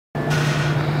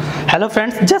Hello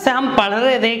friends, जैसे हम पढ़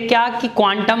रहे थे क्या कि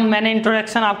क्वांटम, मैंने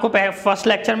इंट्रोडक्शन आपको फर्स्ट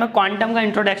लेक्चर में क्वांटम का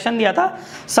इंट्रोडक्शन दिया था,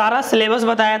 सारा सिलेबस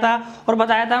बताया था और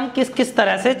बताया था हम किस किस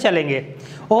तरह से चलेंगे।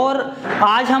 और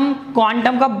आज हम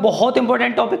क्वांटम का बहुत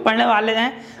इंपॉर्टेंट टॉपिक पढ़ने वाले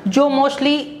हैं, जो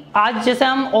मोस्टली आज जैसे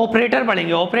हम ऑपरेटर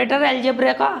पढ़ेंगे, ऑपरेटर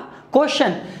अलजेब्रा का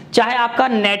क्वेश्चन, चाहे आपका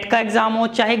नेट का एग्जाम हो,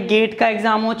 चाहे गेट का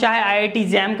एग्जाम हो, चाहे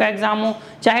IIT-JAM का एग्जाम हो,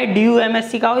 चाहे DU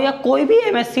MSc का हो, या कोई भी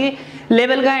MSc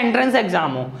लेवल का एंट्रेंस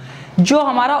एग्जाम हो, जो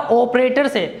हमारा ऑपरेटर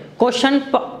से क्वेश्चन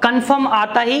कंफर्म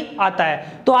आता ही आता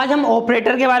है। तो आज हम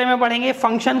ऑपरेटर के बारे में पढ़ेंगे,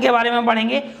 फंक्शन के बारे में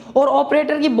पढ़ेंगे, और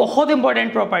ऑपरेटर की बहुत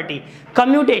इंपॉर्टेंट प्रॉपर्टी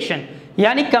कम्यूटेशन,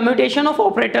 यानी कम्यूटेशन ऑफ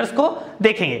ऑपरेटर्स को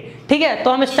देखेंगे। ठीक है,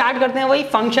 तो हम स्टार्ट करते हैं वही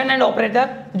फंक्शन एंड ऑपरेटर,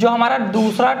 जो हमारा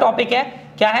दूसरा टॉपिक है।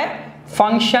 क्या है?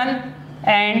 Function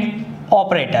and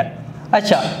operator.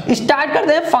 अच्छा, स्टार्ट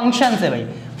करते हैं फंक्शन से। भाई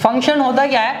फंक्शन होता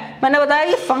क्या है? मैंने बताया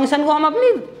कि फंक्शन को हम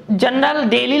अपनी जनरल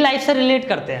डेली लाइफ से रिलेट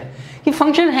करते हैं कि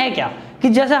फंक्शन है क्या, कि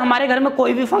जैसे हमारे घर में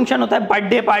कोई भी फंक्शन होता है,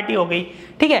 बर्थडे पार्टी हो गई,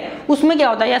 ठीक है, उसमें क्या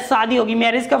होता है, या शादी होगी,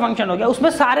 मैरिज का फंक्शन हो गया, उसमें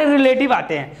सारे रिलेटिव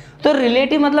आते हैं। तो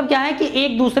रिलेटिव मतलब क्या है कि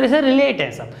एक दूसरे से रिलेट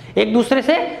है, सब एक दूसरे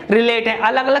से रिलेट है,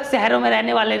 अलग अलग शहरों में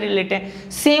रहने वाले रिलेट हैं।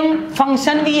 सेम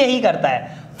फंक्शन भी यही करता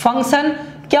है। फंक्शन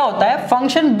क्या होता है?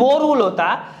 फंक्शन वो रूल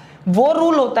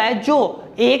होता है जो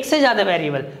एक से ज्यादा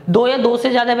वेरिएबल, दो या दो से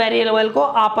ज्यादा वेरिएबल को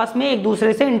आपस में एक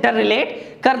दूसरे से इंटर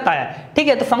रिलेट करता है। ठीक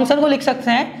है, तो फंक्शन को लिख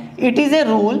सकते हैं, it is a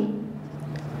rule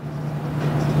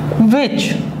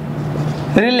which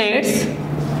relates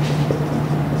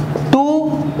to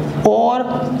और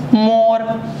मोर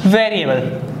वेरिएबल।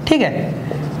 ठीक है,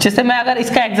 जैसे मैं अगर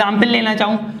इसका एग्जांपल लेना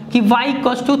चाहूं कि y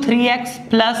equals to 3x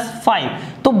plus 5,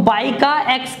 तो y का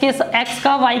x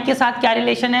का y के साथ क्या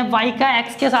रिलेशन है, y का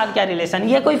x के साथ क्या रिलेशन,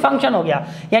 ये कोई फंक्शन हो गया,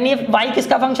 यानी ये y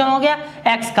किसका फंक्शन हो गया?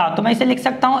 x का। तो मैं इसे लिख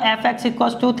सकता हूं fx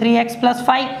equals to 3x plus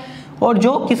 5, और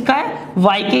जो किसका है?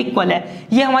 y के इक्वल है।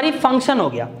 ये हमारी फंक्शन हो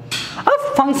गया।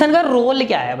 अब फंक्शन का रोल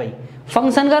क्या है? भाई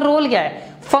फंक्शन का रोल क्या है?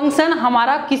 फंक्शन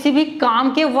हमारा किसी भी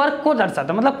काम के वर्क को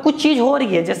दर्शाता है, मतलब कुछ चीज हो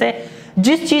रही है, जैसे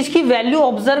जिस चीज की वैल्यू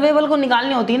ऑब्जर्वेबल को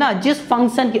निकालनी होती है ना, जिस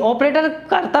फंक्शन की, ऑपरेटर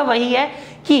करता वही है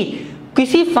कि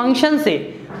किसी फंक्शन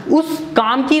से उस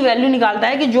काम की वैल्यू निकालता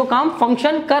है कि जो काम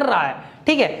फंक्शन कर रहा है।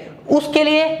 ठीक है, उसके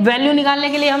लिए वैल्यू निकालने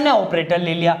के लिए हमने ऑपरेटर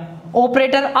ले लिया।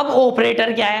 ऑपरेटर, अब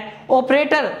ऑपरेटर क्या है?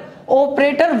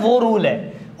 ऑपरेटर वो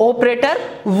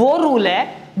रूल है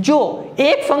जो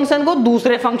एक फंक्शन को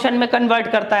दूसरे फंक्शन में कन्वर्ट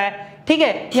करता है। ठीक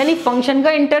है, यानी फंक्शन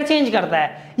का इंटरचेंज करता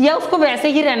है या उसको वैसे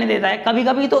ही रहने देता है। कभी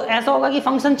कभी तो ऐसा होगा कि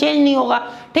फंक्शन चेंज नहीं होगा।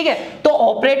 ठीक है, तो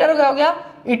ऑपरेटर क्या हो गया?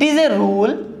 It is a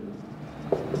rule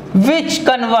which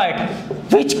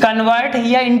convert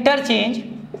या interchange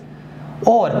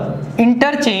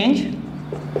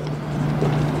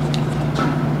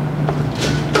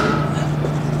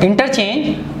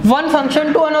one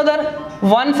function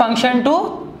to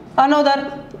another.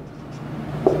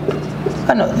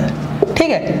 ठीक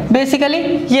है, बेसिकली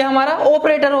ये हमारा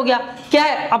ऑपरेटर हो गया। क्या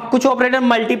है? अब कुछ ऑपरेटर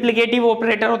मल्टीप्लिकेटिव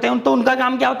ऑपरेटर होते हैं, तो उनका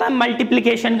काम क्या होता है?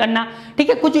 मल्टीप्लिकेशन करना। ठीक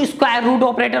है, कुछ स्क्वायर रूट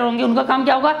ऑपरेटर होंगे, उनका काम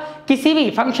क्या होगा? किसी भी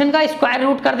फंक्शन का स्क्वायर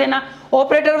रूट कर देना।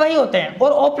 ऑपरेटर वही होते हैं।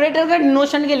 और ऑपरेटर का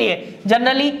डिनोशन के लिए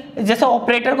जनरली, जैसे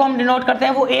ऑपरेटर को हम डिनोट करते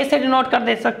हैं, वो ए से डिनोट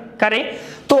करें,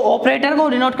 तो ऑपरेटर को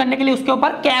डिनोट करने के लिए उसके ऊपर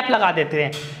कैप लगा देते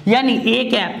हैं, यानी ए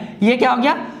कैप। ये क्या हो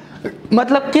गया?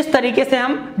 मतलब किस तरीके से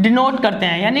हम डिनोट करते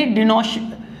हैं, यानी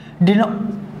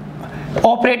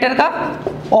ऑपरेटर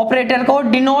को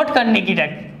डिनोट करने की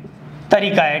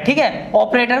तरीका है। ठीक है,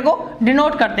 ऑपरेटर को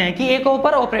डिनोट करते हैं कि एक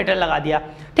ऊपर ऑपरेटर लगा दिया।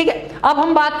 ठीक है, अब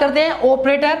हम बात करते हैं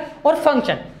ऑपरेटर और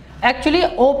फंक्शन। एक्चुअली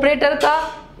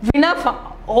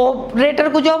ऑपरेटर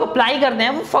को जो अप्लाई करते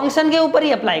हैं वो फंक्शन के ऊपर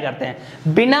ही अप्लाई करते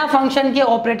हैं। बिना फंक्शन के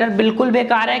ऑपरेटर बिल्कुल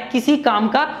बेकार है, किसी काम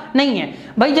का नहीं है।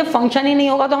 भाई जब फंक्शन ही नहीं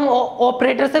होगा तो हम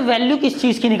ऑपरेटर से वैल्यू किस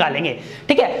चीज की निकालेंगे?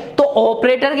 ठीक है, तो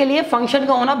ऑपरेटर के लिए फंक्शन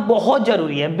का होना बहुत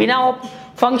जरूरी है। बिना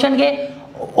फंक्शन के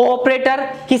ऑपरेटर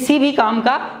किसी भी काम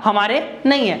का हमारे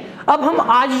नहीं है। अब हम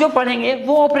आज जो पढ़ेंगे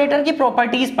वो ऑपरेटर की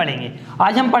प्रॉपर्टीज पढ़ेंगे।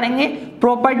 आज हम पढ़ेंगे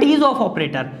प्रॉपर्टीज ऑफ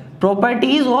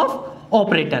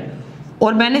ऑपरेटर।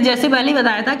 और मैंने जैसे पहले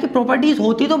बताया था कि प्रॉपर्टीज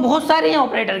होती तो बहुत सारी हैं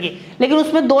ऑपरेटर की, लेकिन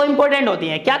उसमें दो इंपॉर्टेंट होती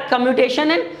हैं। क्या?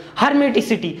 Commutation and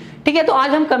हर्मेटिसिटी। ठीक है, तो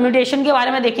आज हम कम्यूटेशन के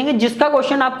बारे में देखेंगे, जिसका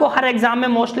क्वेश्चन आपको हर एग्जाम में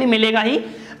मोस्टली मिलेगा ही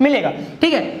मिलेगा।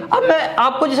 ठीक है, अब मैं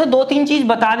आपको जैसे दो तीन चीज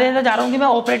बता देता जा रहा हूं कि मैं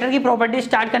ऑपरेटर की प्रॉपर्टी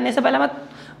स्टार्ट करने से पहले मैं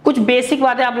कुछ बेसिक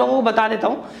बातें आप लोगों को बता देता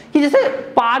हूं कि जैसे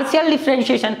पार्शियल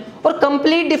डिफरेंशिएशन और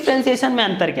कंप्लीट डिफरेंशिएशन में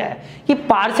अंतर क्या है, कि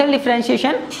पार्शियल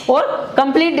डिफरेंशिएशन और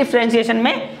कंप्लीट डिफरेंशिएशन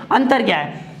में अंतर क्या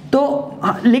है। तो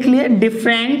लिख लिए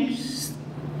difference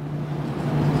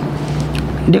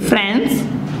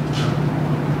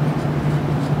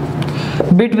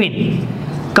between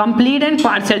complete and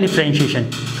partial differentiation,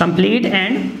 complete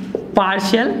and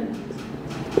partial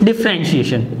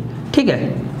differentiation. ठीक है,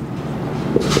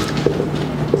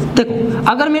 देखो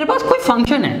अगर मेरे पास कोई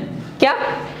फंक्शन है, क्या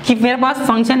कि मेरे पास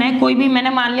फंक्शन है कोई भी, मैंने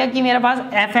मान लिया कि मेरे पास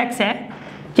fx है,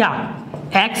 क्या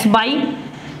x बाई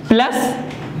प्लस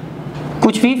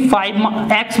कुछ भी 5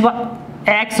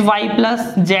 x y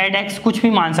plus Z x, कुछ भी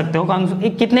मान सकते हो,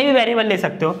 कितने भी वेरिएबल ले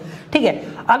सकते हो। ठीक है,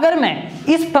 अगर मैं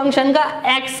इस फंक्शन का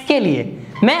x के लिए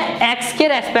मैं x के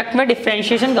रेस्पेक्ट में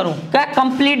डिफरेंशिएशन करूं, क्या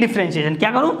कंप्लीट डिफरेंशिएशन,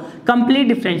 क्या करूं कंप्लीट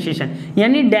डिफरेंशिएशन,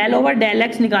 यानी डेल ओवर डेल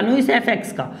x निकालूं इस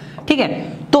fx का। ठीक है,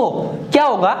 तो क्या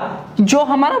होगा, जो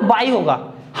हमारा y होगा,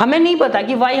 हमें नहीं पता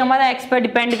कि y हमारा x पे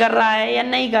डिपेंड कर रहा है या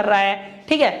नहीं कर रहा है।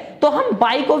 ठीक है, तो हम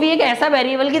y को भी एक ऐसा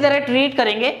वेरिएबल की तरह ट्रीट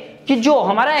करेंगे कि जो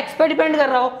हमारा x पे डिपेंड कर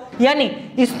रहा हो, यानी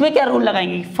इसमें क्या रूल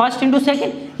लगाएंगे, फर्स्ट इंटू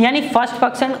सेकंड, यानी फर्स्ट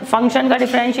फंक्शन का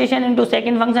differentiation into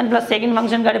second function plus second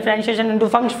function का डिफरेंशिएशन इंटू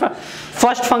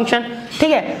फर्स्ट फंक्शन।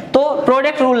 ठीक है, तो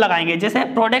प्रोडक्ट रूल लगाएंगे। जैसे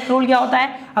प्रोडक्ट रूल क्या होता है,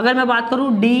 अगर मैं बात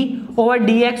करूं d over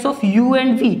dx of u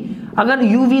and v, अगर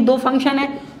u v दो फंक्शन है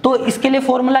तो इसके लिए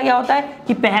फॉर्मूला क्या होता है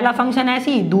कि पहला फंक्शन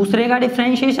ऐसी, दूसरे का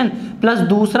डिफरेंशिएशन प्लस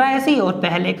दूसरा ऐसी और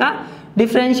पहले का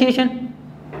differentiation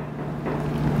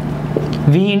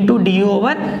v into D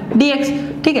over D x.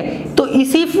 ठीक है, तो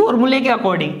इसी फॉर्मूले के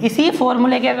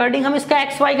अकॉर्डिंग हम इसका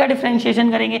एक्स वाई का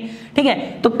डिफरेंशिएशन करेंगे। ठीक है,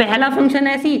 तो पहला फंक्शन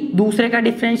ऐसी, दूसरे का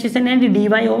डिफरेंशिएशन है D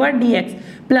Y over D x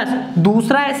plus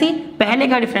दूसरा ऐसी, पहले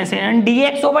का differentiation D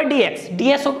x over D x, D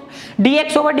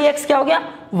x over D x क्या हो गया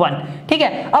 1। ठीक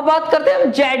है, अब बात करते हैं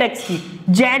हम जेड एक्स की।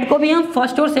 जेड को भी हम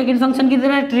फर्स्ट और सेकंड फंक्शन की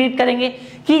तरह ट्रीट करेंगे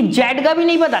कि जेड का भी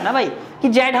नहीं पता ना भाई कि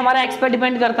जेड हमारा एक्स पर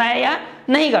डिपेंड करता है या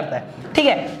नहीं करता है। ठीक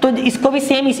है, तो इसको भी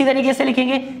सेम इसी तरीके से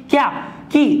लिखेंगे, क्या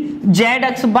कि जेड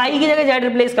एक्स, बाई की जगह जेड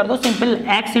रिप्लेस कर दो, simple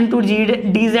x into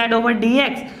D Z over D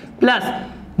x plus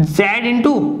Z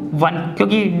into 1,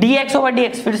 क्योंकि D x over D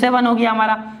x फिर से 1 हो गया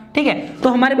हमारा। ठीक है, तो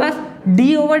हमारे पास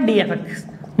D over D F x,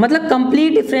 मतलब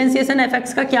कंप्लीट डिफरेंशिएशन एफ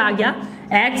एक्स का क्या आ गया,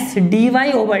 x D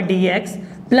Y over D x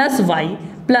plus Y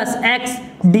plus x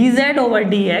D Z over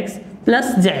D x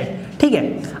plus Z. ठीक है,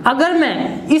 अगर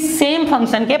मैं इस सेम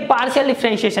फंक्शन के पार्शियल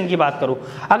डिफरेंशिएशन की बात करूं,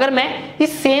 अगर मैं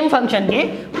इस सेम फंक्शन के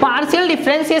पार्शियल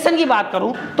डिफरेंशिएशन की बात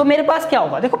करूं तो मेरे पास क्या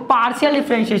होगा, देखो पार्शियल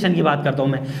डिफरेंशिएशन की बात करता हूं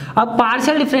मैं। अब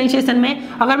पार्शियल डिफरेंशिएशन में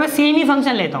अगर मैं सेम ही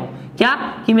फंक्शन लेता हूं, क्या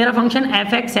कि मेरा फंक्शन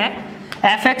एफ एक्स है,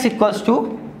 F x equals to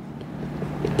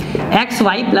x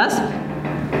Y plus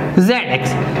Z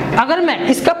x, अगर मैं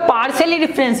इसका पार्शियली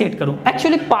डिफरेंशिएट करूं,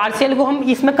 एक्चुअली पार्शियल को हम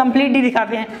इसमें कंप्लीटली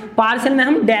दिखाते हैं, पार्शियल में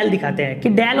हम डेल दिखाते हैं कि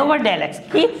डेल ओवर डेल एक्स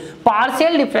की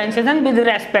partial differentiation with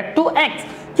respect to x,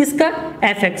 किसका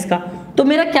एफ एक्स का। तो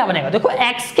मेरा क्या बनेगा, देखो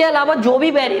एक्स के अलावा जो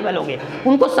भी वेरिएबल होंगे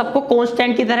उनको सबको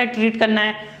कांस्टेंट की तरह ट्रीट करना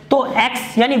है, तो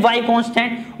x यानी y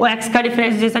कांस्टेंट और x का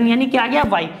डिफरेंशिएशन यानी क्या आ गया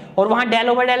y, और वहां डेल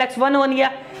ओवर डेल x 1 बन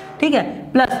गया। ठीक है,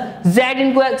 प्लस z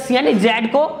इनटू x, यानी z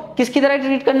को किसकी तरह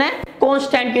ट्रीट करना है,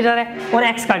 कांस्टेंट की तरह, और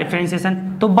x का डिफरेंशिएशन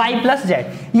तो y प्लस z,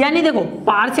 यानी देखो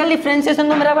पार्शियल डिफरेंशिएशन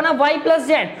तो मेरा बना y प्लस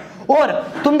z, और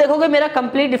तुम देखोगे मेरा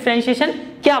कंप्लीट डिफरेंशिएशन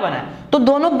क्या बना है। तो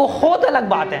दोनों बहुत अलग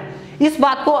बात है। इस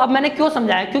बात को अब मैंने क्यों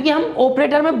समझाया, क्योंकि हम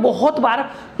ऑपरेटर में बहुत बार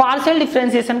पार्शियल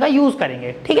डिफरेंशिएशन का यूज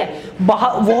करेंगे। ठीक है,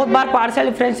 बहुत बार पार्शियल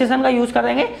डिफरेंशिएशन का यूज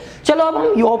करेंगे। चलो अब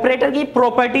हम ऑपरेटर की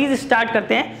प्रॉपर्टीज स्टार्ट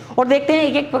करते हैं और देखते हैं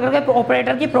एक एक प्रकार के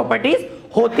ऑपरेटर की प्रॉपर्टीज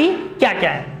होती क्या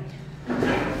क्या है।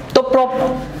 तो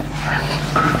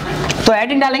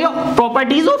हेडिंग डालेंगे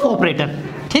प्रॉपर्टीज ऑफ ऑपरेटर।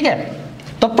 ठीक है,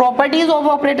 तो प्रॉपर्टीज ऑफ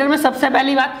ऑपरेटर में सबसे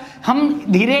पहली बात हम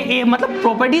मतलब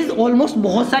प्रॉपर्टीज ऑलमोस्ट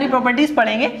बहुत सारी प्रॉपर्टीज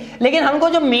पढ़ेंगे, लेकिन हमको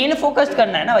जो मेन फोकस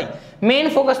करना है ना भाई, मेन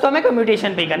फोकस तो हमें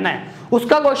कम्प्यूटेशन पे ही करना है।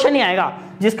 उसका क्वेश्चन ही आएगा,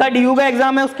 जिसका डीयू का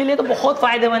एग्जाम है उसके लिए तो बहुत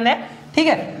फायदेमंद है। ठीक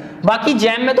है, बाकी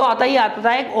जैम में तो आता ही आता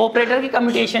है एक ऑपरेटर की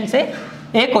कम्प्यूटेशन से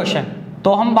एक क्वेश्चन।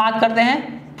 तो हम बात करते हैं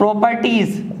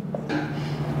प्रॉपर्टीज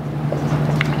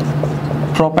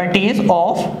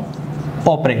ऑफ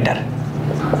ऑपरेटर।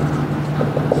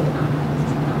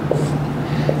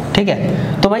 ठीक है,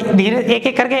 तो भाई धीरे एक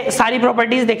एक करके सारी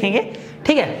प्रॉपर्टीज देखेंगे।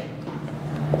 ठीक है,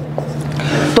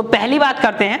 तो पहली बात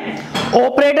करते हैं,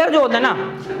 ऑपरेटर जो होते हैं ना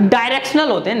डायरेक्शनल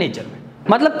होते हैं नेचर में।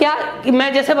 मतलब क्या कि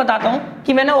मैं जैसे बताता हूं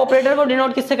कि मैंने ऑपरेटर को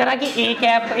डिनोट किससे करा कि ए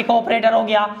कैप एक ऑपरेटर हो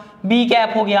गया, बी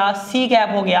कैप हो गया, सी कैप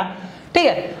हो गया। ठीक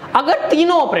है, अगर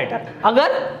तीनों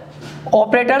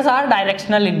operators are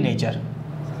directional in nature,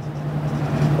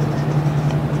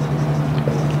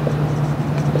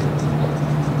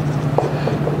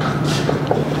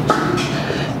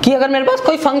 कि अगर मेरे पास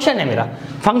कोई फंक्शन है, मेरा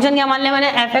फंक्शन क्या मान लिया मैंने,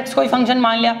 एफ एक्स कोई फंक्शन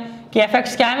मान लिया कि एफ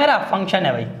एक्स क्या है, मेरा फंक्शन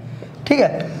है भाई। ठीक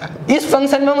है, इस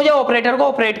फंक्शन में मुझे ऑपरेटर को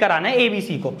ऑपरेट कराना है ए बी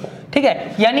सी को। ठीक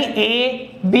है, यानी ए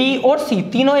बी और सी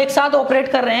तीनों एक साथ ऑपरेट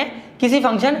कर रहे हैं किसी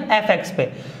फंक्शन fx पे,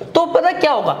 तो पता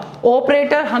क्या होगा,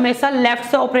 ऑपरेटर हमेशा लेफ्ट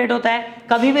से ऑपरेट होता है,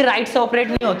 कभी भी राइट से ऑपरेट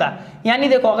नहीं होता। यानी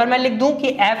देखो अगर मैं लिख दूं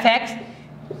कि fx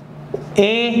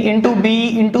a into B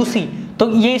into सी, तो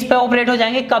ये इस पे ऑपरेट हो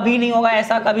जाएंगे, कभी नहीं होगा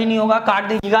ऐसा, कभी नहीं होगा, काट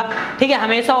दीजिएगा, ठीक है।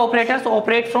 हमेशा operators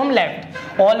operate from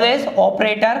left, always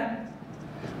operator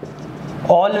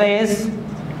always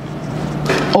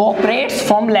operates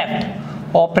from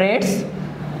left, operates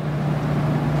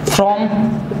from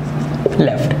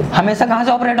left, हमेशा कहां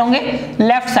से ऑपरेट होंगे,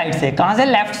 लेफ्ट साइड से। कहां से,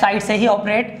 लेफ्ट साइड से ही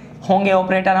ऑपरेट होंगे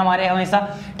ऑपरेटर हमारे हमेशा,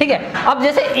 ठीक है। अब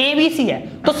जैसे ए बी सी है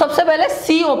तो सबसे पहले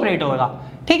सी ऑपरेट होगा,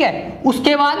 ठीक है,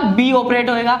 उसके बाद बी ऑपरेट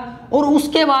होएगा और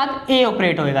उसके बाद ए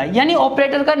ऑपरेट होएगा। यानी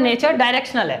ऑपरेटर का नेचर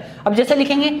डायरेक्शनल है। अब जैसे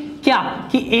लिखेंगे क्या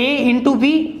कि ए इंटू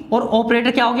बी और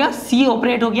ऑपरेटर क्या हो गया, सी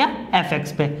ऑपरेट हो गया एफ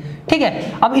एक्स पे, ठीक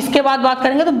है। अब इसके बाद बात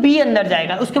करेंगे तो बी अंदर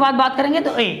जाएगा, उसके बाद बात करेंगे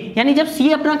तो ए, यानी जब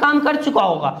सी अपना काम कर चुका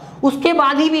होगा उसके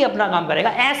बाद ही बी अपना काम करेगा।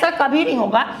 ऐसा कभी नहीं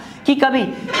होगा कि कभी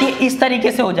कि इस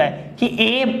तरीके से हो जाए कि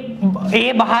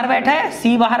ए बाहर बैठा है,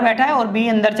 सी बाहर बैठा है और बी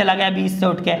अंदर चला गया, बी से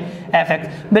उठ के एफ एक्स,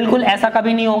 बिल्कुल ऐसा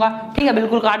कभी नहीं होगा, ठीक है,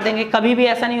 बिल्कुल काट देंगे, कभी भी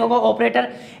ऐसा नहीं होगा। ऑपरेटर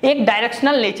एक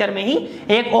डायरेक्शनल नेचर में ही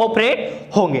एक ऑपरेट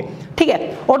होंगे, ठीक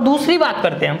है। और दूसरी बात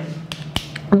करते हैं हम,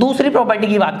 दूसरी प्रॉपर्टी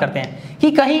की बात करते हैं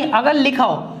कि कहीं अगर लिखा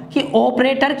हो कि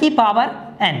ऑपरेटर की पावर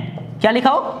n, क्या लिखा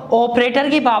हो, ऑपरेटर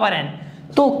की पावर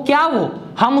n, तो क्या वो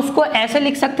हम उसको ऐसे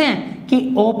लिख सकते हैं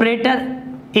कि ऑपरेटर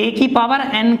a की पावर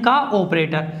n का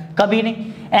ऑपरेटर, कभी नहीं।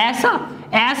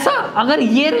 ऐसा अगर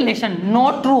ये relation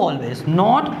not true always,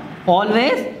 not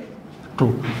always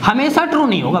true, हमेशा ट्रू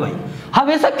नहीं होगा भाई।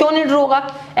 हमेशा क्यों नहीं ट्रू होगा,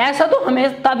 ऐसा तो हमेशा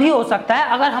तभी हो सकता है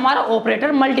अगर हमारा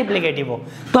ऑपरेटर मल्टीप्लिकेटिव हो।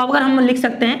 तो अगर हम लिख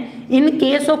सकते हैं in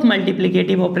case of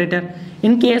multiplicative operator,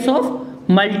 in case of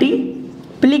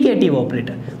multiplicative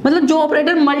operator, मतलब जो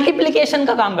ऑपरेटर मल्टीप्लिकेशन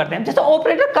का काम करते हैं। जैसे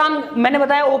ऑपरेटर काम, मैंने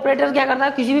बताया ऑपरेटर क्या करता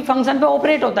है, किसी भी फंक्शन पे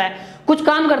ऑपरेट होता है, कुछ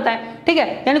काम करता है, ठीक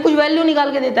है, यानी कुछ वैल्यू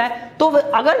निकाल के देता है। तो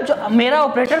अगर जो मेरा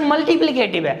ऑपरेटर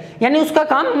मल्टीप्लिकेटिव है, यानी उसका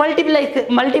काम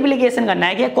मल्टीप्लिकेशन करना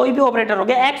है, कि कोई भी ऑपरेटर हो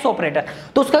गया एक्स ऑपरेटर,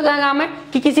 तो उसका क्या काम है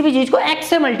कि किसी भी चीज को एक्स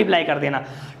से मल्टीप्लाई कर देना,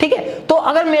 ठीक है। तो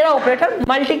अगर मेरा ऑपरेटर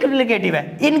मल्टीप्लिकेटिव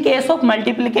है, in case of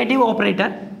multiplicative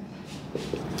operator,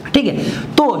 ठीक है,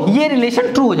 तो ये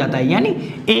रिलेशन ट्रू हो जाता है। यानी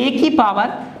a की पावर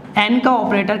n का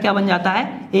ऑपरेटर क्या बन जाता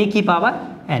है, a की पावर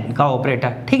n का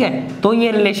ऑपरेटर, ठीक है। तो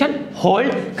ये रिलेशन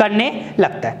होल्ड करने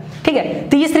लगता है, ठीक है।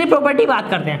 तीसरी प्रॉपर्टी बात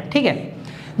करते हैं, ठीक है।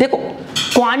 देखो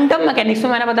क्वांटम मैकेनिक्स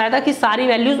में मैंने बताया था कि सारी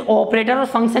वैल्यूज ऑपरेटर और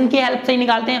फंक्शन की हेल्प से ही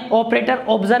निकालते हैं। ऑपरेटर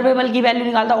ऑब्जर्वेबल की वैल्यू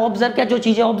निकालता है, ऑब्जर्व क्या, जो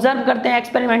चीजें ऑब्जर्व करते हैं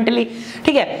एक्सपेरिमेंटली,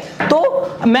 ठीक है। तो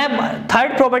मैं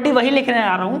थर्ड प्रॉपर्टी वही लिखने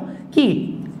आ रहा हूं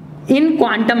कि इन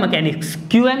quantum mechanics,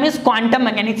 QM is quantum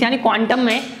mechanics, यानी क्वांटम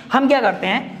में हम क्या करते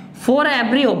हैं, for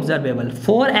every observable,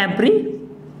 for every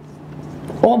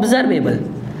observable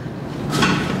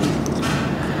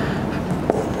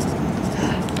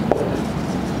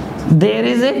there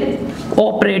is a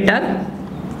operator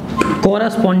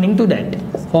corresponding to that,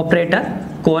 operator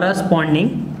corresponding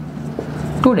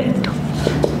to that,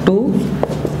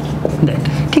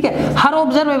 ठीक है। हर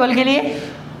ऑब्जर्वेबल के लिए,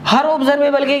 हर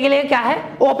ऑब्जर्वेबल के लिए क्या है,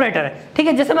 ऑपरेटर है, ठीक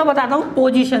है। जैसे मैं बताता हूँ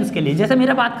पोजीशंस के लिए, जैसे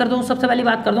मेरा बात करता हूँ, सबसे पहली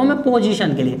बात करता हूँ मैं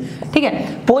पोजीशन के लिए, ठीक है।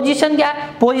 पोजीशन क्या है,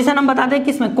 पोजीशन हम बताते हैं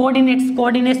किसमें, कोऑर्डिनेट्स,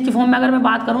 कोऑर्डिनेट्स की फॉर्म में अगर मैं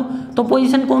बात करूँ तो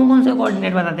पोजीशन कौन कौन से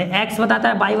कोऑर्डिनेट बताते हैं, एक्स बताता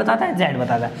है, वाई बताता है, जेड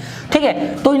बताता है, ठीक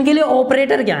है। तो इनके लिए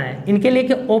ऑपरेटर क्या है, इनके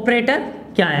लिए ऑपरेटर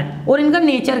क्या है और इनका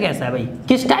नेचर कैसा है भाई,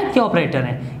 किस टाइप के ऑपरेटर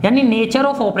है, यानी नेचर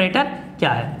ऑफ ऑपरेटर क्या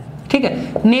है, ठीक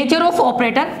है। नेचर ऑफ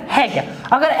ऑपरेटर है क्या,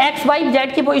 अगर एक्स वाई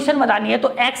जेड की पोजीशन बतानी है तो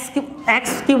एक्स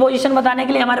की पोजीशन बताने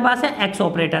के लिए हमारे पास है एक्स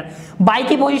ऑपरेटर, वाई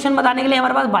की पोजीशन बताने के लिए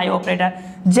हमारे पास वाई ऑपरेटर,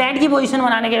 जेड की पोजीशन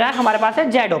बनाने के लिए हमारे पास है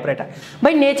जेड ऑपरेटर।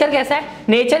 भाई नेचर कैसा है,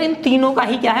 नेचर इन तीनों का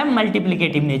ही क्या है,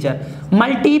 मल्टीप्लिकेटिव नेचर,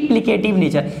 मल्टीप्लिकेटिव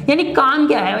नेचर, यानी काम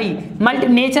क्या है भाई,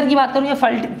 नेचर की बात करूं या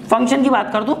फंक्शन की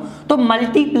बात कर दूं तो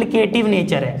मल्टीप्लिकेटिव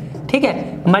नेचर है, ठीक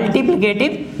है,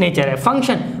 मल्टीप्लिकेटिव नेचर है।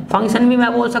 फंक्शन भी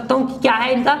मैं बोल सकता हूँ कि क्या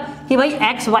है इनका, कि भाई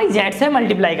एक्स वाई जेड से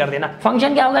मल्टीप्लाई कर देना।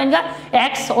 फंक्शन क्या होगा इनका,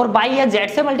 एक्स और वाई या जेड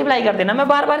से मल्टीप्लाई कर देना। मैं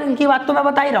बार बार इनकी बात तो मैं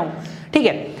बता ही रहा हूँ, ठीक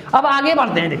है। अब आगे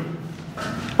बढ़ते हैं,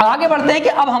 आगे बढ़ते हैं कि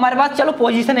अब हमारे पास, चलो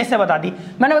पोजीशन इससे बता दी,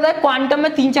 मैंने बताया क्वांटम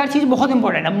में 3-4 चीज बहुत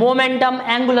इंपॉर्टेंट है, मोमेंटम,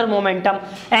 एंगुलर मोमेंटम,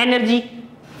 एनर्जी,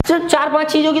 4-5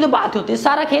 चीजों की तो बात होती है,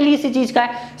 सारा खेल ही इसी चीज का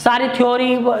है। सारी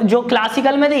थ्योरी जो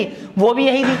क्लासिकल में थी वो भी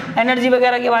यही थी, एनर्जी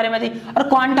वगैरह के बारे में थी, और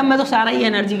क्वांटम में तो सारा ही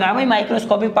एनर्जी का है भाई,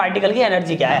 माइक्रोस्कोपिक पार्टिकल की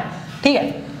एनर्जी क्या है, ठीक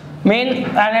है। मेन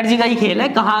एनर्जी का ही खेल है,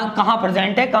 कहाँ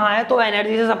प्रेजेंट है, कहाँ है, तो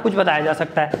एनर्जी से सब कुछ बताया जा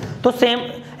सकता है। तो सेम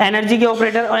एनर्जी के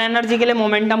ऑपरेटर, और एनर्जी के लिए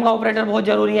मोमेंटम का ऑपरेटर बहुत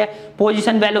जरूरी है,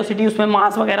 पोजीशन, वेलोसिटी, उसमें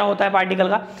मास वगैरह होता है पार्टिकल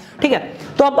का, ठीक है।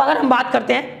 तो अब अगर हम बात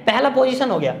करते हैं, पहला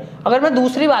पोजीशन हो गया, अगर मैं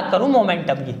दूसरी बात करूं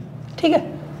मोमेंटम की, ठीक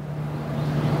है,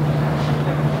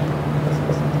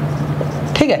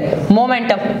 ठीक है।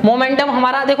 मोमेंटम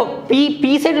हमारा देखो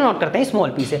पी से डिनोट करते हैं, स्मॉल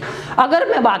पी से। अगर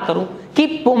मैं बात करूं कि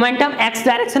मोमेंटम एक्स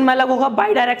डायरेक्शन में अलग होगा,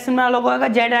 वाई डायरेक्शन में अलग होगा,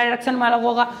 जेड डायरेक्शन में अलग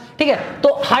होगा, ठीक है।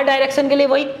 तो हर डायरेक्शन के लिए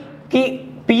वही कि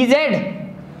P Z,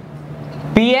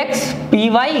 P x, P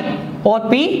Y और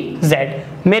पी जेड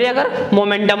मेरे अगर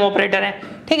मोमेंटम ऑपरेटर है,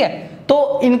 ठीक है।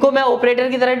 तो इनको मैं ऑपरेटर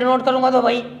की तरह डिनोट करूंगा तो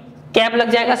भाई कैप लग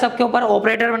जाएगा सबके ऊपर,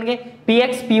 ऑपरेटर बन गए P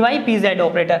x, P Y, P Z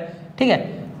operator, ठीक है।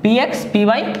 P x, P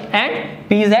Y and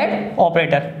P Z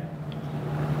operator.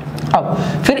 अब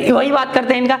फिर वही बात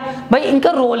करते हैं इनका, भाई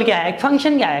इनका रोल क्या है,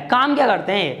 फंक्शन क्या है, काम क्या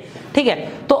करते हैं ये, ठीक है।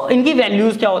 तो इनकी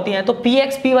वैल्यूज क्या होती हैं, तो P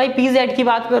x, P Y, P Z की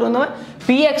बात करूं तो मैं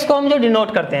पी एक्स को हम जो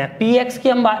डिनोट करते हैं, पी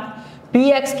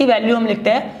एक्स की वैल्यू हम लिखते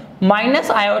हैं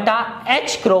minus iota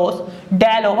H cross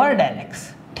del over del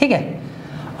x, ठीक है।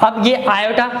 अब ये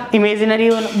आयोटा इमेजिनरी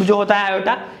जो होता है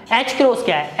आयोटा, एच क्रॉस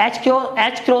क्या है,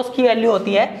 एच क्रॉस की वैल्यू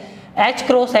होती है, एच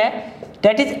क्रॉस है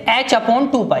that is H upon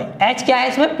 2 pi. H क्या है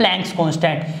इसमें, प्लैंक्स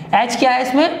कांस्टेंट, एच क्या है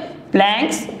इसमें,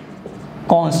 प्लैंक्स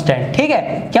कांस्टेंट, ठीक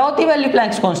है। क्या होती है वैल्यू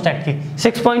प्लैंक्स कांस्टेंट की,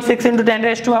 6.6 ×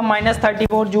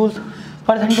 10⁻⁻34 जूल्स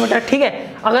पर सेंटीमीटर, ठीक है।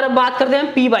 अगर अब बात करते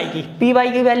हैं पी वाई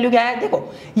की वैल्यू क्या है,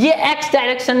 देखो ये एक्स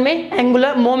डायरेक्शन में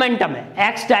एंगुलर मोमेंटम है,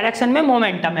 एक्स डायरेक्शन में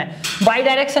मोमेंटम है। वाई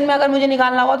डायरेक्शन में अगर मुझे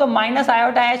निकालना होगा तो minus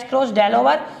iota H cross del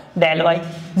over del Y.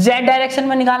 Z direction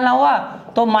में निकालना होगा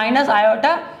तो minus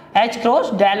iota H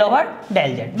cross del over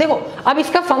del Z. देखो अब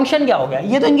इसका फंक्शन क्या हो गया,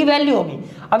 ये तो इनकी वैल्यू होगी,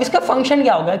 अब इसका फंक्शन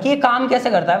क्या होगा कि ये काम कैसे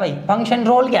करता है भाई, फंक्शन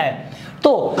रोल क्या है।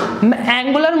 तो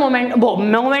एंगुलर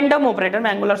मोमेंटम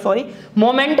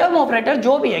ऑपरेटर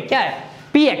जो भी है क्या है,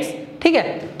 पी एक्स, ठीक है।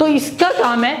 तो इसका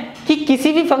काम है कि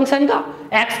किसी भी फंक्शन का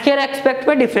एक्स के रेस्पेक्ट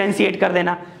पे डिफरेंशिएट कर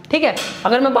देना, ठीक है।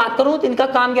 अगर मैं बात करूं तो इनका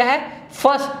काम क्या है,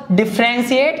 first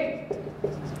differentiate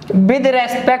with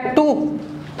respect to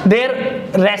their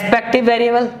respective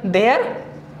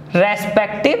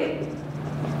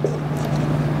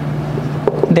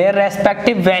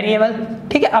variable,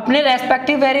 ठीक है। अपने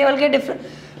रेस्पेक्टिव वेरिएबल के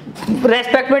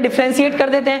रेस्पेक्ट में डिफरेंशिएट कर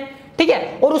देते हैं, ठीक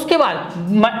है। और उसके बाद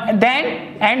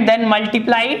then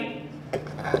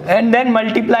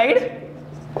multiplied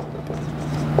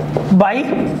by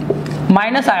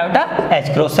minus iota H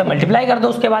cross से मल्टीप्लाई कर दो,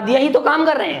 उसके बाद यही तो काम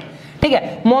कर रहे हैं, ठीक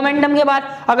है। मोमेंटम के बाद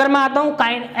अगर मैं आता हूं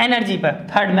एनर्जी पे,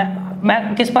 थर्ड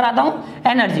मैं किस पर आता हूं,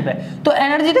 एनर्जी पे। तो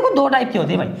एनर्जी देखो दो टाइप की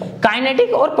होती है भाई,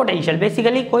 काइनेटिक और पोटेंशियल।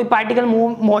 बेसिकली कोई पार्टिकल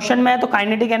मोशन में है तो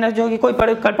काइनेटिक एनर्जी होगी, कोई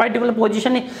पर्टिकुलर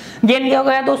पोजीशन गेन किया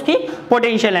गया तो उसकी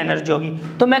पोटेंशियल एनर्जी होगी।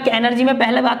 तो मैं एनर्जी में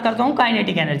पहले बात करता हूँ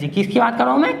काइनेटिक एनर्जी, किसकी बात कर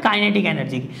रहा हूँ मैं, काइनेटिक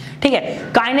एनर्जी की, ठीक है।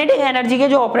 काइनेटिक एनर्जी के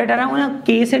जो ऑपरेटर है उन्हें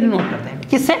के से डिनोट करते हैं,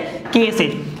 किससे, के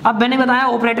से। अब मैंने बताया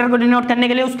ऑपरेटर को डिनोट करने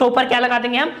के लिए उसके ऊपर क्या लगा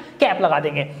देंगे, हम कैप लगा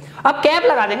देंगे। अब कैप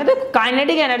लगा देंगे तो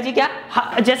काइनेटिक एनर्जी क्या,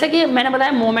 जैसे कि मैंने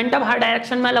बताया मोमेंटम हर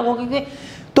डायरेक्शन में अलग होगी,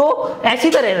 तो ऐसी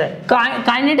तरह से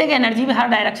काइनेटिक एनर्जी भी हर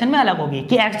डायरेक्शन में अलग होगी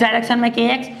कि एक्स डायरेक्शन में के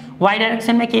एक्स, वाई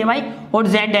डायरेक्शन में के वाई और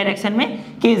जेड डायरेक्शन में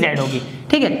के जेड होगी,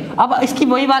 ठीक है। अब इसकी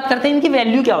वही बात करते हैं, इनकी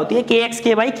वैल्यू क्या होती है, के एक्स,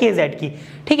 के वाई, के जेड की,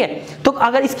 ठीक है। तो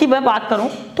अगर इसकी मैं बात करूं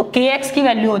तो के एक्स की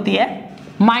वैल्यू होती है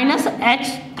minus H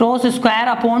cross square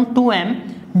upon 2m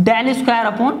del square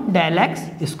upon del x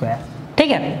square,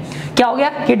 ठीक है। क्या हो गया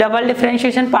कि double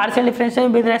differentiation, partial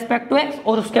differentiation with respect to x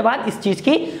और उसके बाद इस चीज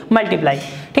की मल्टीप्लाई,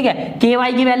 ठीक है। के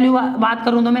वाई की वैल्यू बात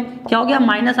करूं तो मैं क्या हो गया,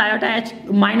 minus iota H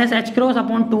minus H cross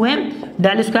upon 2m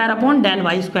del square upon del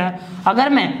Y square. अगर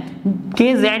मैं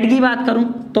के जेड की बात करूं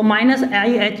तो minus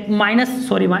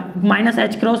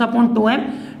H cross upon 2m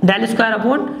del square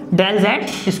upon del Z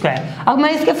square. अब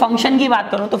मैं इसके फंक्शन की बात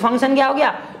करूं तो फंक्शन क्या हो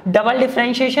गया, double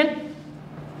differentiation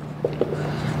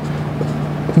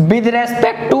with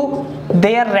respect to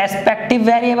their respective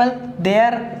variable,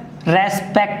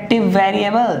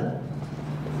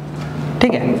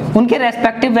 ठीक है। उनके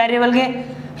रेस्पेक्टिव वेरिएबल के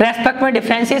रेस्पेक्ट में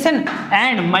डिफरेंशिएशन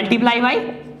एंड मल्टीप्लाई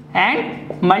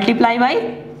बाई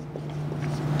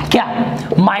क्या,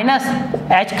 minus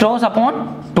H cross upon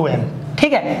 2m,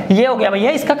 ठीक है। ये हो गया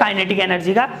भैया इसका काइनेटिक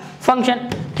एनर्जी का फंक्शन,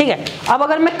 ठीक है। अब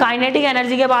अगर मैं काइनेटिक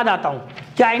एनर्जी के बाद आता हूं,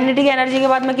 काइनेटिक एनर्जी के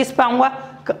बाद मैं किस पे आऊंगा,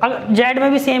 जेड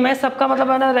में भी सेम है सबका, मतलब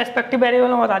मैंने रेस्पेक्टिव वेरिएबल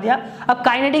में बता दिया। अब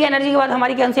काइनेटिक एनर्जी के बाद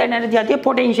हमारी कौन सी एनर्जी आती है,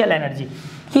 पोटेंशियल एनर्जी,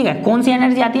 ठीक है। कौन सी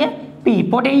एनर्जी आती है, P,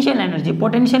 potential energy.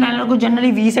 Potential energy को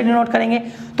जनरली वी से डिनोट करेंगे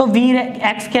तो वी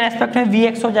एक्स के रेस्पेक्ट में वी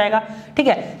एक्स हो जाएगा, ठीक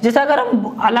है। जैसे अगर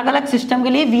हम अलग अलग सिस्टम के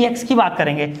लिए वी एक्स की बात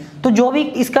करेंगे तो जो भी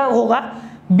इसका होगा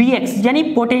बी एक्स, यानी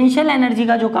पोटेंशियल एनर्जी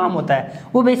का जो काम होता है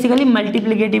वो बेसिकली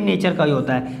मल्टीप्लिकेटिव नेचर का ही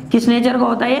होता है। किस नेचर का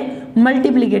होता है ये,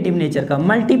 मल्टीप्लिकेटिव नेचर का,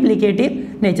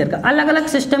 मल्टीप्लिकेटिव नेचर का। अलग अलग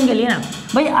सिस्टम के लिए ना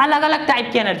भाई अलग अलग टाइप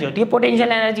की एनर्जी होती है,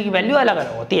 पोटेंशियल एनर्जी की वैल्यू अलग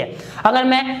अलग होती है। अगर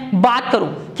मैं बात करूं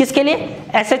किसके लिए,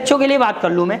 SHO के लिए बात कर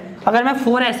लूं मैं, अगर मैं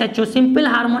 4SHO सिंपल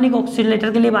हार्मोनिक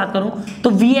ऑक्सीलेटर के लिए बात करूं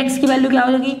तो Vx की वैल्यू क्या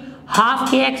हो जाएगी,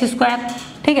 हाफ kx²।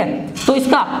 ठीक है, तो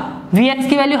इसका Vx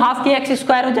की वैल्यू हाफ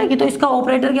kx² हो जाएगी, तो इसका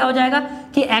ऑपरेटर क्या हो जाएगा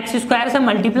कि x² से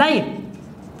मल्टीप्लाई,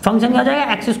 फंक्शन क्या हो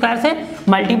जाएगा x² से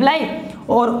मल्टीप्लाई,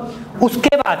 और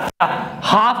उसके बाद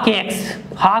हाफ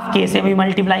k से भी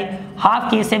मल्टीप्लाई,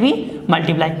 हाफ k से भी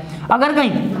मल्टीप्लाई। अगर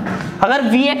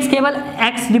Vx केवल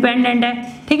x डिपेंडेंट है,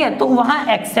 ठीक है, तो वहां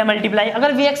x से मल्टीप्लाई,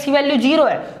 अगर Vx की वैल्यू 0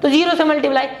 है तो 0 से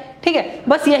मल्टीप्लाई। ठीक है,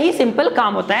 बस यही सिंपल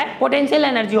काम होता है पोटेंशियल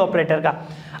एनर्जी ऑपरेटर का।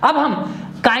 अब हम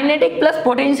काइनेटिक प्लस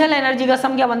पोटेंशियल एनर्जी का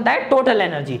सम क्या बनता है, टोटल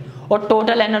एनर्जी, और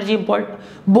टोटल एनर्जी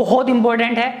बहुत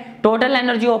इंपॉर्टेंट है। टोटल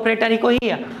एनर्जी ऑपरेटर ही को ही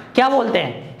क्या बोलते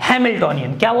हैं,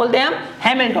 हैमिल्टोनियन। क्या बोलते हैं हम,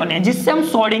 हैमिल्टोनियन, जिससे हम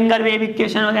श्रोडिंगर वेव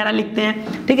इक्वेशन वगैरह लिखते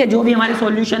हैं। ठीक है, जो भी हमारे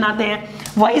सॉल्यूशन आते हैं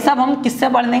वही सब हम किससे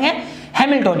पढ़ लेंगे,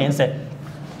 हैमिल्टोनियन से।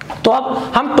 तो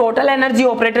अब हम टोटल एनर्जी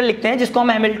ऑपरेटर लिखते हैं जिसको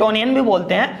हम हैमिल्टोनियन भी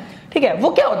बोलते हैं। ठीक है, वो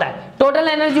क्या होता है, टोटल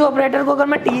एनर्जी ऑपरेटर को अगर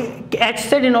मैं H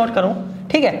से डिनोट करूं,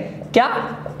 ठीक है, क्या,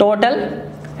 total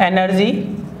energy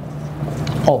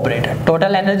operator,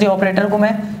 total energy operator को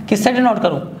मैं किससे डिनोट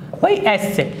करूं, भाई S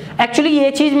से। एक्चुअली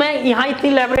ये चीज मैं यहाँ इतनी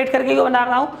इलैबोरेट करके क्यों बता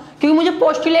रहा हूँ, क्योंकि मुझे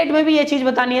पोस्टुलेट में भी ये चीज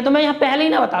बतानी है, तो मैं यहाँ पहले ही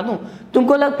ना बता दूं,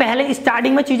 तुमको लग पहले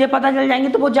स्टार्टिंग में चीजें पता चल जाएंगी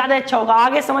तो बहुत ज्यादा अच्छा होगा,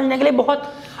 आगे समझने के लिए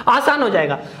बहुत आसान हो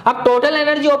जाएगा। अब टोटल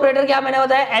एनर्जी ऑपरेटर क्या मैंने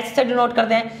बताया, H से डिनोट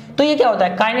करते हैं, तो ये क्या होता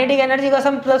है, काइनेटिक एनर्जी का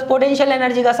सम प्लस पोटेंशियल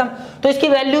एनर्जी का सम, तो इसकी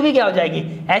वैल्यू भी क्या हो जाएगी,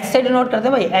 H से डिनोट करते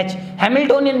हैं भाई, H।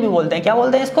 हैमिल्टोनियन भी बोलते हैं, क्या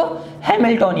बोलते हैं इसको,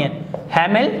 हैमिल्टोनियन,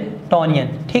 हैमिल्टोनियन।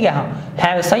 ठीक है,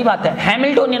 हाँ सही बात है,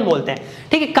 हैमिल्टोनियन बोलते हैं।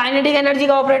 ठीक है, काइनेटिक एनर्जी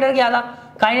का ऑपरेटर क्या था,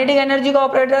 काइनेटिक एनर्जी का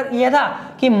ऑपरेटर ये था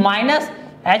कि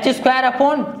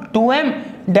 -h²/2m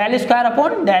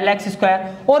del²/del x²,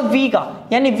 और v का,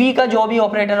 यानी v का जो भी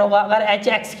ऑपरेटर होगा, अगर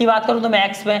hx की बात करूं तो मैं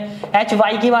x में,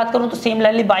 hy की बात करूं तो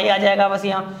सिमिलरली y आ जाएगा बस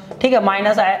यहाँ। ठीक है,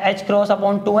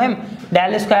 -h×2m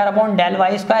del²/del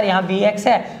y², यहाँ vx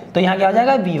है तो यहाँ क्या हो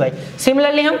जाएगा vy।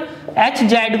 सिमिलरली हम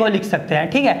hz को लिख सकते हैं,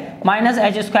 ठीक है,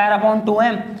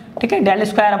 -h²/2m, ठीक है,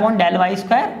 del²/del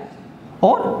y²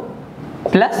 और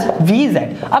प्लस vz।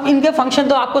 अब इनके फंक्शन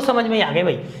तो आपको समझ में ही आ गए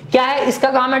भाई, क्या है, इसका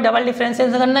काम है डबल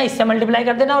डिफरेंशिएशन करना, इससे मल्टीप्लाई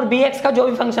कर देना, और bx का जो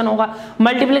भी फंक्शन होगा,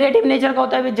 मल्टीप्लिकेटिव नेचर का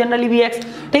होता है जनरली bx।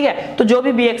 ठीक है, तो जो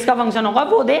भी bx का फंक्शन होगा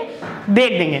वो देख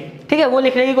देंगे। ठीक है, वो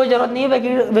लिखने की कोई जरूरत नहीं है,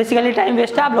 बेसिकली टाइम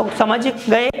वेस्ट है, आप लोग समझ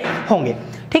गए होंगे।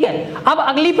 ठीक है, अब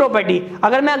अगली प्रॉपर्टी,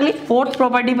 अगर मैं अगली फोर्थ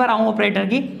प्रॉपर्टी पर आऊं ऑपरेटर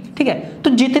की, ठीक है, तो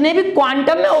जितने भी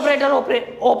क्वांटम में ऑपरेटर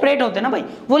ऑपरेट होते हैं ना भाई,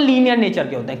 वो लीनियर नेचर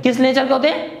के होते हैं। किस नेचर के होते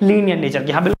हैं, लीनियर नेचर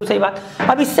के। हाँ बिल्कुल सही बात।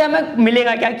 अब इससे हमें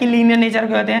मिलेगा क्या कि लीनियर नेचर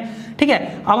के होते हैं। ठीक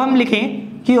है, अब हम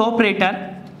लिखें कि operator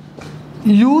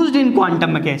used in quantum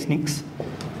mechanics,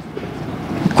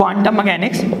 quantum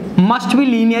mechanics must be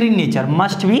linear in nature,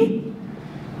 must be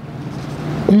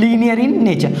linear in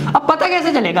nature. अब पता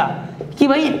कैसे चलेगा कि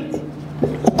भाई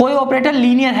कोई ऑपरेटर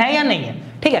लीनियर है या नहीं है।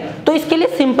 ठीक है, तो इसके लिए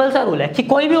सिंपल सा रूल है कि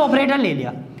कोई भी ऑपरेटर ले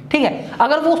लिया, ठीक है,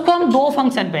 अगर वो उसको हम दो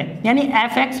फंक्शन पे यानी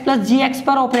fx प्लस gx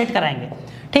पर ऑपरेट कराएंगे,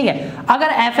 ठीक है, अगर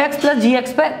fx प्लस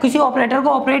gx पर किसी ऑपरेटर को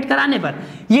ऑपरेट कराने पर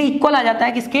ये इक्वल आ जाता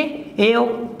है किसके,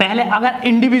 पहले अगर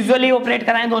इंडिविजुअली ऑपरेट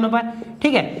कराएं दोनों पर,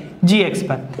 ठीक है, gx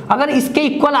पर अगर इसके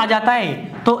इक्वल आ जाता है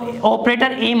तो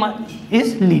operator a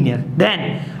is linear.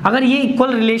 Then अगर ये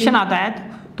इक्वल रिलेशन आता है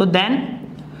तो then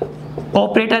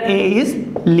operator a is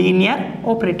linear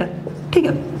operator. ठीक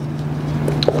है,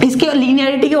 इसके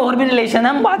लीनियरिटी के और भी रिलेशन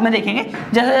हम बाद में देखेंगे,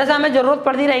 जैसे जैसे हमें जरूरत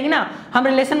पड़ती रहेगी ना हम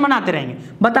रिलेशन बनाते रहेंगे,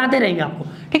 बताते रहेंगे आपको।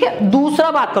 ठीक है, दूसरा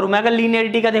बात करूं मैं अगर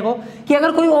लीनियरिटी का, देखो कि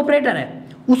अगर कोई ऑपरेटर है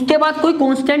उसके बाद कोई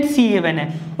कांस्टेंट c गिवन है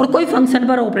और कोई फंक्शन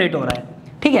पर ऑपरेट हो रहा है,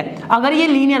 ठीक है, अगर ये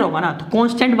लीनियर होगा ना तो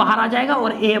कांस्टेंट बाहर आ जाएगा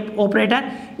और ए ऑपरेटर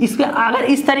इसके, अगर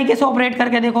इस तरीके से ऑपरेट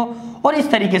करके देखो और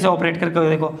इस तरीके से ऑपरेट करके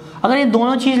देखो, अगर ये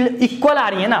दोनों चीज इक्वल आ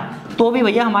रही है ना तो भी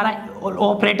भैया हमारा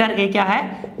ऑपरेटर ए क्या है,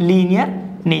 लीनियर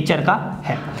नेचर का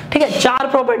है। ठीक है, चार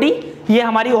प्रॉपर्टी ये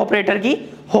हमारी ऑपरेटर की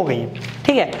हो गई है।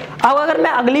 ठीक है, अब अगर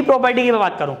मैं अगली प्रॉपर्टी की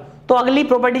बात करूं तो अगली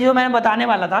प्रॉपर्टी जो मैंने बताने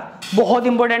वाला था बहुत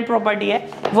इंपॉर्टेंट प्रॉपर्टी है,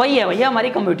 वही है भैया हमारी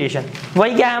कम्यूटेशन।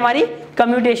 वही क्या है, हमारी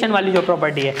कम्यूटेशन वाली जो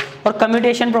प्रॉपर्टी है, और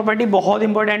कम्यूटेशन प्रॉपर्टी बहुत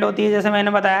इंपॉर्टेंट होती है जैसे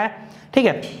मैंने बताया है। ठीक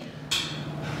है,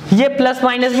 ये प्लस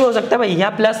माइनस भी हो सकता है भाई,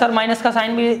 यहाँ प्लस और माइनस का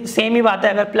साइन भी सेम ही बात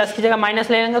है, अगर प्लस की जगह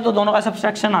माइनस ले लेंगे तो दोनों का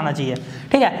सब्सट्रैक्शन आना चाहिए।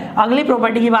 ठीक है, अगली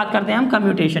प्रॉपर्टी की बात करते हैं हम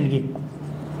कम्यूटेशन की।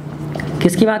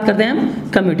 किसकी बात करते हैं हम,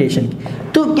 कम्यूटेशन की।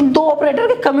 तो इन दो ऑपरेटर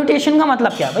के कम्यूटेशन का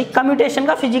मतलब क्या है भाई, कम्यूटेशन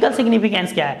का फिजिकल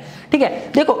सिग्निफिकेंस क्या है। ठीक है,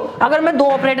 देखो अगर मैं दो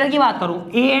ऑपरेटर की बात करूं,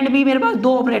 ए एंड बी, मेरे पास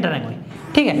दो ऑपरेटर हैं कोई,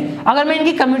 ठीक है। अगर मैं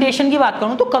इनकी कम्यूटेशन की बात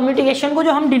करूं तो कम्यूटेशन को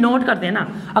जो हम डिनोट करते हैं ना,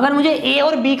 अगर मुझे ए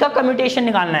और बी का कम्यूटेशन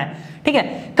निकालना है, ठीक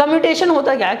है, कम्यूटेशन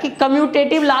होता क्या है कि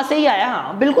कम्यूटेटिव लॉ से ही आया।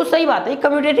 हाँ बिल्कुल सही बात है,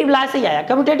 कम्यूटेटिव लॉ से ही आया।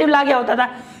 कम्यूटेटिव लॉ क्या होता था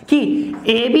कि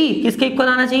ए बी किसके इक्वल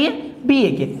आना चाहिए, बी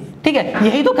ए के, ठीक है,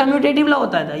 यही तो कम्यूटेटिव लॉ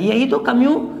होता था, यही तो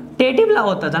कम्यूटेटिव लॉ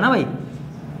होता था ना भाई,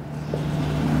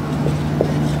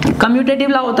 कम्यूटेटिव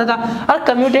लॉ होता था। और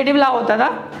कम्यूटेटिव लॉ होता था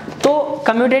तो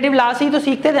कम्यूटेटिव लॉ से ही तो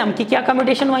सीखते थे हम कि क्या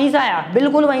कम्यूटेशन वहीं से आया,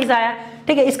 बिल्कुल वहीं से आया,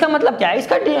 ठीक है। इसका मतलब क्या है,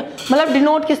 इसका मतलब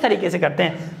डिनोट किस तरीके से करते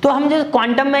हैं, तो हम जैसे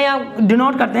क्वांटम में या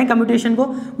डिनोट करते हैं कम्यूटेशन को,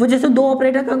 वो जैसे दो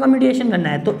ऑपरेटर का कम्यूटेशन करना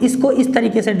है तो इसको इस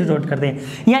तरीके से डिनोट करते हैं,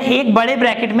 या एक बड़े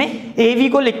ब्रैकेट में ए वी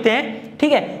को लिखते हैं,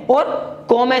 ठीक है, और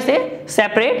कोमे से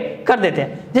सेपरेट कर देते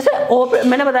हैं। जैसे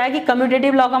मैंने बताया कि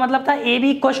कम्यूटेटिव लॉ का मतलब था A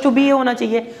B equal to be ए होना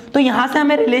चाहिए, तो यहां से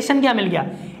हमें रिलेशन क्या मिल गया,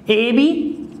 ए बी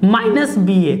माइनस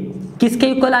बी ए किसके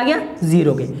इक्वल आ गया,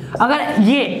 0 के। अगर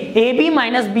ये ए बी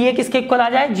माइनस बी ए किसके इक्वल आ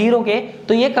जाए, 0 के,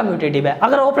 तो ये कम्यूटेटिव है।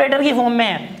 अगर ऑपरेटर की फॉर्म में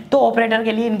है तो ऑपरेटर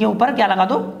के लिए इनके ऊपर क्या लगा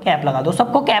दो, कैप लगा दो,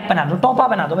 सबको कैप बना दो, टोपा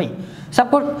बना दो भाई,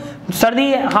 सबको। सर्दी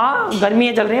है, हाँ गर्मी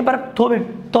है चल रही है, पर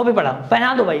तो भी पड़ा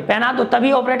पहना दो भाई, पहना दो,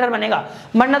 तभी ऑपरेटर बनेगा,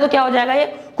 वरना तो क्या हो जाएगा, ये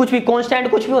कुछ भी कॉन्स्टेंट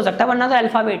कुछ भी हो सकता है, वरना तो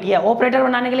अल्फाबेट ही है। ऑपरेटर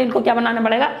बनाने के लिए इनको क्या बनाना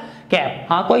पड़ेगा, कैप।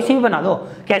 हाँ कोई सी भी बना दो,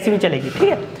 कैसी भी चलेगी, ठीक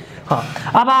है। हाँ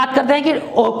अब बात करते हैं कि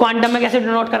क्वांटम में कैसे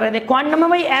डिनोट कर रहे थे। क्वांटम में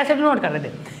भाई ऐसे डिनोट कर रहे थे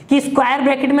कि स्क्वायर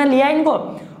ब्रैकेट में लिया इनको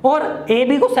और ए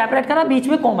बी को सेपरेट करा, बीच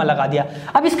में कॉमा लगा दिया।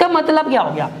 अब इसका मतलब क्या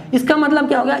हो गया, इसका मतलब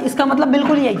क्या हो गया, इसका मतलब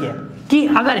बिल्कुल यही है कि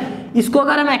अगर इसको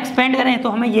अगर हम एक्सपेंड करें तो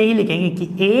हमें यही लिखेंगे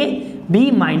कि ए बी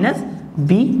माइनस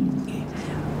बी,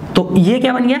 तो ये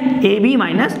क्या बन गया, ए बी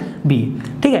माइनस बी,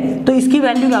 ठीक है। तो इसकी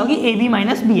वैल्यू क्या होगी, ए बी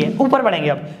माइनस बी है। ऊपर पढ़ेंगे,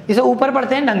 अब इसे ऊपर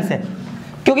पढ़ते हैं ढंग से,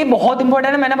 क्योंकि बहुत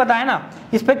इंपॉर्टेंट है, मैंने बताया ना,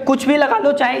 इस पर कुछ भी लगा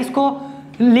लो, चाहे इसको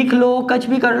लिख लो, कुछ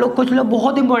भी कर लो, कुछ लो,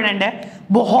 बहुत इंपॉर्टेंट है,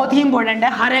 बहुत ही इंपॉर्टेंट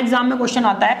है, हर एग्जाम में क्वेश्चन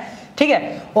आता है, ठीक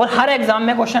है, और हर एग्जाम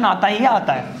में क्वेश्चन आता ही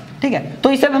आता है, ठीक है।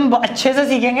 तो इसे हम अच्छे से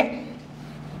सीखेंगे।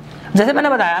 जैसे मैंने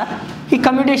बताया कि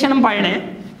कम्यूटेशन हम पढ़ रहे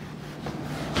हैं,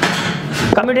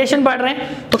 कम्यूटेशन पढ़ रहे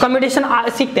हैं तो कम्यूटेशन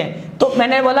सीखते हैं, तो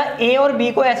मैंने बोला ए और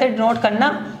बी को ऐसे डिनोट करना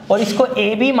और इसको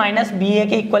ए बी माइनस बी ए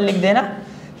के इक्वल लिख देना,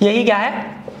 यही क्या है,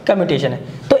 कम्यूटेशन है।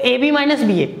 तो ए बी माइनस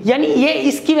बी ए, यानी ये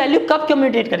इसकी वैल्यू कब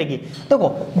कम्यूटेट करेगी,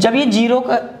 देखो जब ये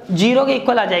जीरो के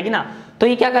इक्वल आ जाएगी ना, तो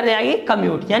ये क्या कर जाएगी,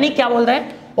 कम्यूट, यानी क्या बोल रहे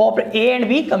हैं, A and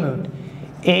B commute,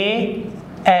 A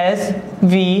S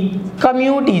V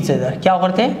commute each other, क्या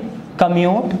करते हैं,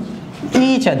 कम्यूट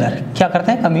ईच अदर, क्या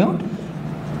करते हैं, कम्यूट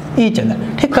ईच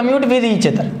अदर, ठीक, कम्यूट विद ईच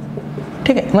अदर,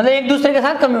 ठीक है, मतलब एक दूसरे के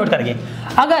साथ कम्यूट करके।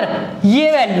 अगर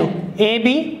ये value A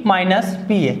B minus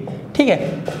B ए, ठीक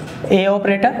है, ए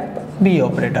ऑपरेटर बी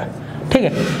ऑपरेटर, ठीक है,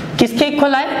 किसके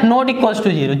इक्वल आए, नॉट इक्वल्स टू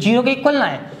 0, 0 के इक्वल ना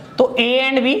आए, तो A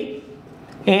and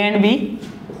B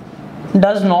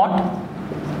does not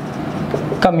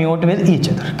commute with each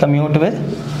other, commute with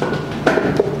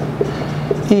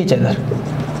each other,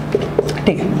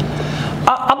 ठीक है।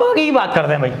 अब आगे की बात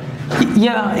करते हैं भाई,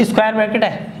 ये स्क्वायर ब्रैकेट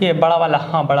है, ये बड़ा वाला,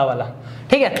 हाँ बड़ा वाला,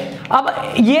 ठीक है। अब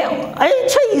ये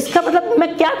अच्छा, इसका मतलब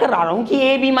मैं क्या कर रहा हूँ कि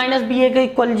ए बी माइनस बी ए के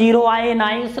इक्वल 0 आए ना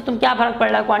आए, इससे तुम क्या फर्क पड़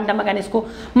रहा है क्वांटम मैकेनिक्स को,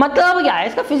 मतलब क्या है,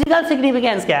 इसका फिजिकल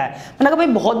सिग्निफिकेंस क्या है। मैंने कहा भाई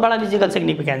बहुत बड़ा फिजिकल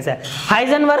सिग्निफिकेंस है।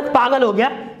 हाइजेनबर्ग पागल हो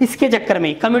गया इसके चक्कर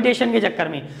में, कम्यूटेशन के चक्कर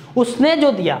में, उसने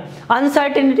जो दिया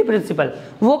अनसर्टेनिटी प्रिंसिपल,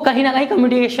 वो कहीं ना कहीं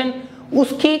कम्यूटेशन,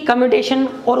 उसकी कम्यूटेशन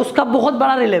और उसका बहुत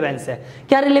बड़ा रिलेवेंस है।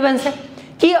 क्या रिलेवेंस है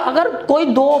कि अगर कोई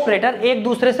दो ऑपरेटर एक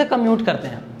दूसरे से कम्यूट करते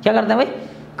हैं, क्या करते हैं भाई,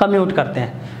 कम्यूट करते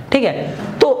हैं, ठीक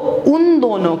है, तो उन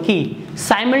दोनों की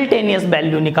साइमल्टेनियस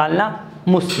वैल्यू निकालना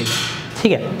मुश्किल है,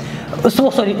 ठीक है।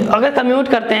 सॉरी, अगर कम्यूट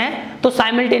करते हैं तो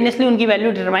साइमल्टेनियसली उनकी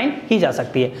वैल्यू डिटरमाइन की जा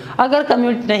सकती है। अगर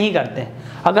कम्यूट नहीं करते हैं,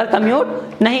 अगर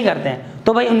कम्यूट नहीं करते हैं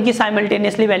तो भाई उनकी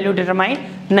साइमल्टेनियसली वैल्यू डिटरमाइन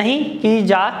नहीं की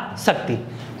जा सकती,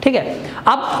 ठीक है।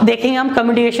 अब देखेंगे हम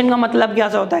कम्यूटेशन का मतलब क्या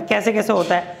होता है, कैसे कैसे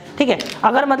होता है, ठीक है।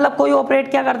 अगर मतलब कोई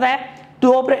ऑपरेट क्या करता है,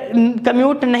 तो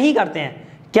कम्यूट नहीं करते हैं,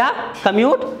 क्या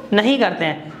कम्यूट नहीं करते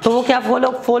हैं, तो वो क्या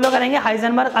फॉलो करेंगे,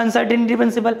 Heisenberg uncertainty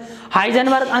principle.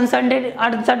 Heisenberg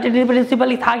uncertainty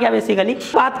principle था क्या, बेसिकली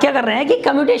बात क्या कर रहे हैं कि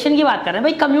कम्यूटेशन की बात कर रहे हैं,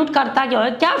 भाई कम्यूट करता क्या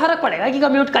है, क्या फर्क पड़ेगा कि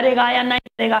कम्यूट करेगा या नहीं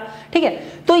करेगा, ठीक है।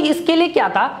 तो इसके लिए क्या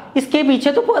था, इसके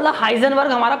पीछे तो बोला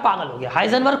हाइजेनबर्ग हमारा पागल हो गया,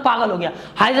 हाइजेनबर्ग पागल हो गया।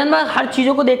 हाइजेनबर्ग हर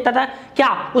चीजों को देखता था, क्या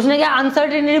उसने क्या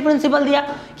अनसर्टेनिटी प्रिंसिपल दिया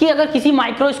कि अगर किसी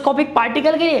माइक्रोस्कोपिक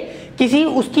पार्टिकल के लिए किसी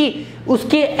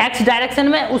उसकी एक्स डायरेक्शन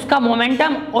में उसका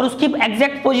मोमेंटम और उसकी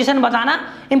एग्जैक्ट पोजीशन बताना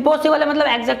इम्पॉसिबल है, मतलब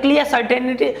एग्जैक्टली या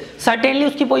सर्टेनली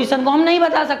उसकी पोजीशन को हम नहीं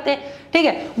बता सकते, ठीक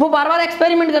है। वो बार बार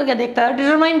एक्सपेरिमेंट करके देखता था,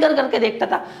 डिटरमाइन करके देखता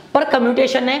था, पर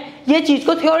कम्यूटेशन ने ये चीज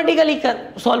को थियोरेटिकली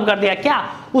सॉल्व कर दिया। क्या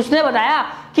उसने बताया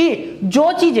कि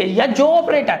जो चीजें या जो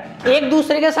ऑपरेटर एक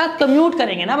दूसरे के साथ कम्यूट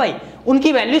करेंगे ना भाई,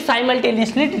 उनकी वैल्यू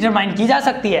साइमल्टेनियसली डिटरमाइन की जा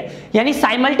सकती है। यानी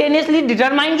साइमल्टेनियसली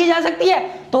डिटरमाइन की जा सकती है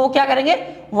तो वो क्या करेंगे,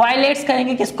 वायलेट्स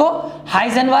करेंगे किसको,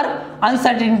 हाइजेनबर्ग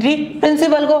अनसर्टेनिटी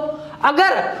प्रिंसिपल को।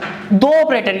 अगर दो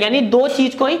ऑपरेटर यानी दो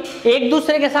चीज कोई एक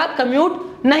दूसरे के साथ कम्यूट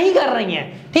नहीं कर रही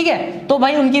हैं, ठीक है, तो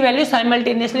भाई उनकी वैल्यू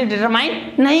साइमल्टेनियसली डिटरमाइन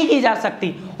नहीं की जा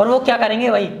सकती और वो क्या करेंगे,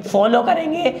 भाई फॉलो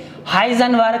करेंगे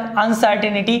हाइजेनबर्ग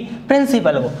अनसर्टेनिटी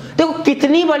प्रिंसिपल को। देखो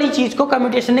कितनी बड़ी चीज को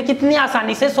कम्यूटेशन ने कितनी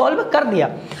आसानी से सॉल्व कर दिया।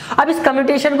 अब इस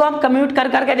कम्यूटेशन को हम कम्यूट कर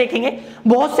करके देखेंगे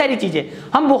बहुत सारी चीजें,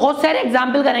 हम बहुत सारे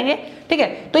एग्जाम्पल करेंगे, ठीक है।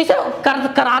 तो इसे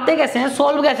कराते कैसे हैं,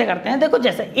 सोल्व कैसे करते हैं, देखो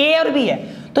जैसे ए और बी है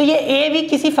तो ये ए भी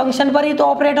किसी फंक्शन पर ही तो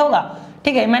ऑपरेट होगा,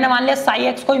 ठीक है। मैंने मान लिया साई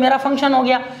एक्स कोई मेरा फंक्शन हो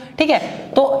गया, ठीक है,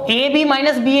 तो A B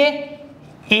minus B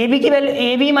A B की value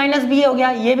A B minus B हो गया,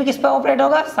 ये भी किस पे ऑपरेट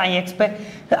होगा, साई एक्स पे।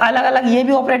 अलग अलग ये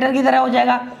भी ऑपरेटर की तरह हो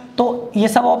जाएगा, तो ये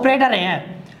सब ऑपरेटर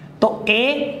हैं। तो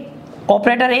ए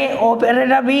operator A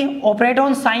operator B operate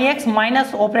on Sai x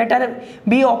minus operator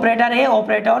B operator A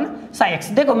operate on Sai x.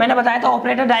 देखो मैंने बताया था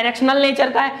ऑपरेटर डायरेक्शनल नेचर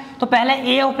का है, तो पहले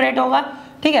ए ऑपरेट होगा,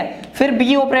 ठीक है, फिर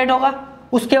बी ऑपरेट होगा,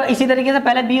 उसके इसी तरीके से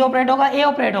पहले बी ऑपरेट होगा, ए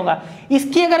ऑपरेट होगा।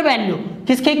 इसकी अगर वैल्यू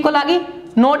किसके इक्वल आ गई,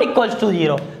 नॉट इक्वल्स टू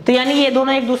 0, तो यानी ये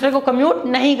दोनों एक दूसरे को कम्यूट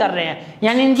नहीं कर रहे हैं,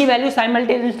 यानी इनकी वैल्यू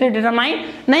साइमल्टेनियसली डिटरमाइन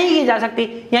नहीं की जा सकती,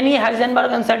 यानी ये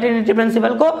हाइजेनबर्ग अनसर्टेनिटी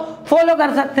प्रिंसिपल को फॉलो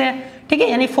कर सकते हैं, ठीक है,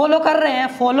 यानी फॉलो कर रहे हैं,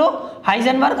 फॉलो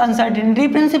हाइजेनबर्ग अनसर्टेनिटी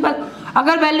प्रिंसिपल।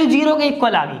 अगर वैल्यू 0 के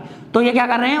इक्वल आ गई तो ये क्या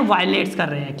कर रहे हैं, वायलेट्स कर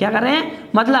रहे हैं। क्या कर रहे हैं,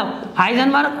 मतलब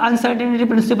हाइजेनबर्ग अनसर्टेनिटी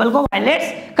प्रिंसिपल को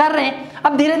वायलेट्स कर रहे हैं।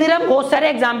 अब धीरे धीरे हम बहुत सारे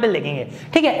एग्जाम्पल देखेंगे,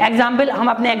 ठीक है। एग्जाम्पल हम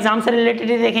अपने एग्जाम से रिलेटेड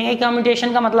ही देखेंगे,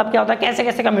 कम्यूटेशन का मतलब क्या होता है, कैसे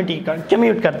कैसे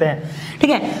कम्यूट करते हैं, ठीक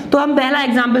है। तो हम पहला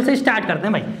एग्जाम्पल से स्टार्ट करते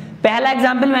हैं भाई। पहला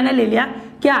एग्जाम्पल मैंने ले लिया,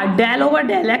 क्या डेल ओवर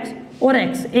डेल एक्स और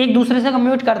एक्स एक दूसरे से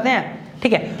कम्यूट करते हैं,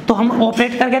 ठीक है। तो हम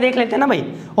ऑपरेट करके देख लेते हैं ना भाई,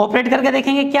 ऑपरेट करके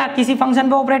देखेंगे, क्या किसी फंक्शन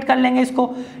पे ऑपरेट कर लेंगे इसको,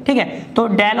 ठीक है। तो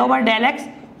डेल ओवर डेल एक्स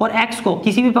और x को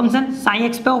किसी भी फंक्शन साई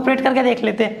x पे ऑपरेट करके देख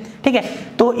लेते हैं, ठीक है।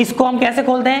 तो इसको हम कैसे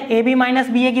खोलते हैं, ए बी माइनस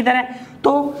बी ए की तरह।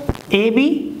 तो A B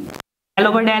del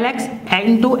over del x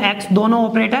into x, दोनों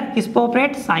ऑपरेटर किस पे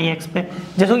ऑपरेट, साई एक्स पे,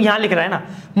 जैसे यहाँ लिख रहा है ना,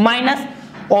 माइनस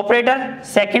ऑपरेटर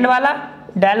सेकंड वाला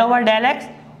डेल ओवर डेल एक्स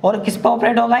और किस पे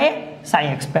ऑपरेट होगा, ये साई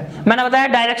एक्स पे। मैंने बताया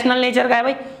डायरेक्शनल नेचर का है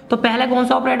भाई, तो पहले कौन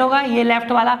सा ऑपरेट होगा, ये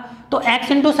लेफ्ट वाला। तो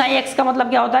x इंटू साई एक्स का मतलब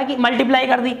क्या होता है कि मल्टीप्लाई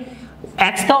कर दी,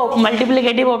 x का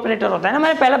मल्टीप्लिकेटिव ऑपरेटर होता है ना,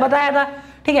 मैंने पहले बताया था,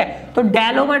 ठीक है। तो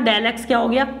डेल ओवर डेल एक्स क्या हो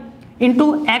गया, into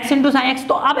x into Sai x.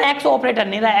 तो अब x ऑपरेटर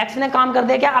नहीं रहा, x ने काम कर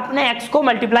दिया क्या, अपने x को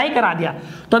मल्टीप्लाई करा दिया,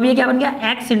 तो अब ये क्या बन गया,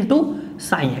 x into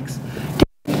Sai x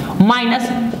minus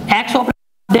x operator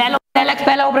del over del x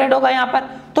पहला ऑपरेट होगा यहाँ पर।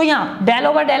 तो यहाँ डेल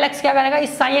ओवर डेल एक्स क्या करेगा,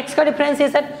 इस साई एक्स का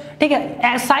डिफरेंशिएशन, ठीक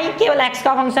है। साई केवल x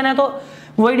का फंक्शन है तो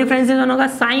वही डिफरेंशिएशन होगा,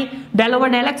 Sai del over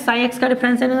del x Sai x का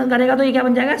डिफरेंशिएशन करेगा तो ये क्या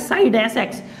बन जाएगा, Sai dash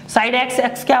x. Sai dash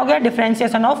x क्या हो गया,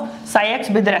 differentiation of Sai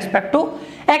x with respect to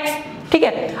x, ठीक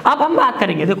है। अब हम बात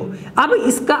करेंगे, देखो अब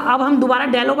इसका, अब हम दोबारा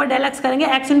डेल ओवर डेल एक्स करेंगे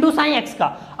एक्स इंटू साई एक्स का।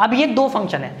 अब ये दो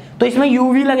फंक्शन है तो इसमें यू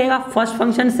भी लगेगा, फर्स्ट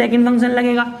फंक्शन सेकंड फंक्शन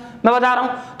लगेगा, मैं बता रहा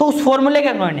हूं। तो उस फॉर्मूले के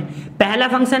अकॉर्डिंग पहला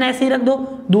फंक्शन ऐसे ही रख दो,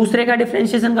 दूसरे का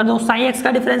डिफरेंशिएशन कर दो, साई एक्स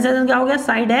का डिफरेंशिएशन क्या हो गया,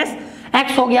 साई डैश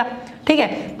एक्स हो गया, ठीक है,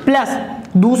 प्लस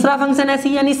दूसरा फंक्शन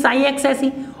ऐसी यानी साई एक्स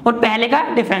ऐसी और पहले का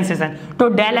डिफरेंशिएशन, तो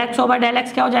del x over del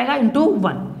x क्या हो जाएगा, इंटू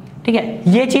 1, ठीक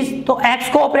है। ये चीज, तो x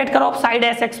को ऑपरेट करो आप साइड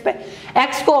एस एक्स पे,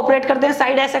 x को ऑपरेट करते हैं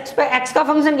साइड एस एक्स पे, x का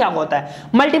फंक्शन क्या होता है,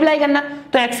 मल्टीप्लाई करना,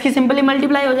 तो x की सिंपली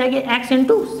मल्टीप्लाई हो जाएगी x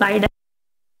इंटू साइड।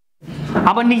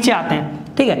 अब नीचे आते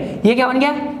हैं, ठीक है, ये क्या बन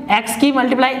गया, x की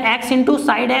multiply x into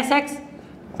side S x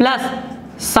plus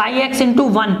psi x into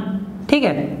 1, ठीक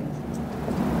है,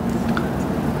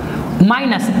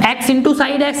 minus x into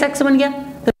side S x बन गया।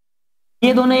 तो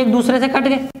ये दोनों एक दूसरे से कट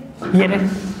गए, ये रहे,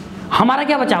 हमारा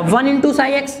क्या बचा 1 into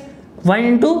Sai x, 1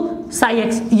 into Sai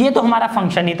x, ये तो हमारा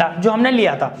फंक्शन ही था जो हमने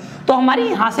लिया था। तो हमारी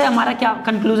यहां से हमारा क्या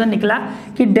कंक्लूजन निकला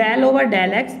कि del over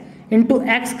del x into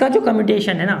x का जो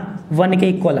कम्यूटेशन है ना 1 के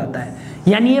इक्वल आता है,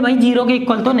 यानी ये भाई 0 के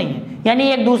इक्वल तो नहीं है, यानी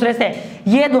एक दूसरे से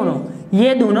ये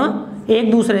दोनों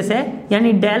एक दूसरे से,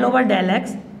 यानी del over del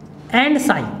x and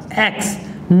Sai x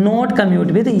not commute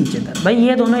with each other. भाई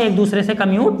ये दोनों एक दूसरे से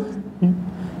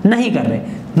कम्यूट नहीं कर रहे,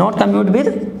 not commute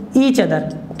with each other,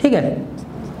 ठीक है,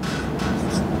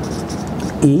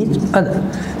 ईच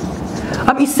अदर।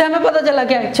 अब इससे हमें पता चला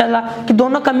क्या, चला कि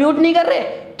दोनों कम्यूट नहीं कर रहे,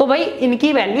 तो भाई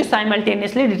इनकी वैल्यू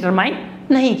साइमल्टेनियसली डिटरमाइन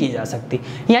नहीं की जा सकती,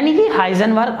 यानी कि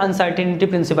हाइजेनबर्ग अनसर्टेनिटी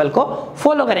प्रिंसिपल को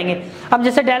फॉलो करेंगे। अब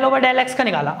जैसे डेल ओवर डेल एक्स का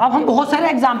निकाला, अब हम बहुत सारे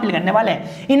एग्जाम्पल करने वाले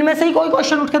हैं, इनमें से ही कोई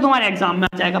क्वेश्चन उठ के तुम्हारे एग्जाम में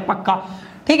आ जाएगा पक्का,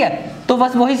 ठीक है। तो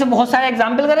बस वही से बहुत सारे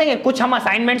एग्जाम्पल करेंगे, कुछ हम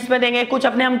असाइनमेंट्स में देंगे, कुछ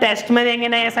अपने हम टेस्ट में देंगे,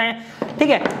 नहीं ऐसा है, ठीक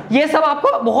है। ये सब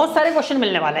आपको बहुत सारे क्वेश्चन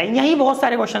मिलने वाले हैं, यही बहुत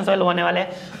सारे क्वेश्चन सॉल्व होने वाले हैं।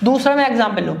 दूसरा मैं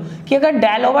एग्जाम्पल लूँ कि अगर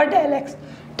डेल ओवर डेल एक्स,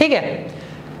 ठीक है,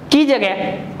 की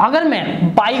जगह अगर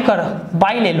मैं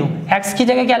बाई ले लूं, x की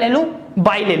जगह क्या ले लूं,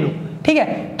 बाई ले लूं, ठीक है,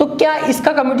 तो क्या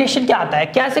इसका कम्यूटेशन क्या आता है,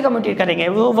 कैसे कम्यूटेट करेंगे,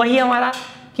 वो वही हमारा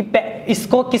कि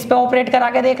इसको किस पे ऑपरेट करा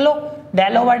के देख लो,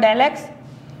 del over del x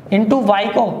into Y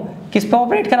को किस पे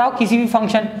ऑपरेट कराओ, किसी भी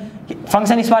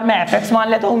फंक्शन इस बार मैं fx मान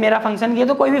लेता हूँ, मेरा फंक्शन ये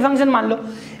तो कोई भी फंक्शन मान लो,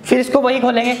 फिर इसको वही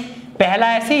खोलेंगे,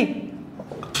 पहला ऐसे ही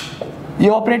ये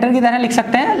ऑपरेटर की तरह लिख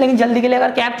सकते हैं, लेकिन जल्दी के लिए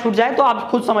अगर कैप छूट जाए तो आप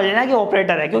खुद समझ लेना कि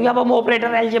ऑपरेटर है, क्योंकि अब हम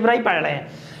ऑपरेटर अलजेब्रा ही पढ़ रहे हैं,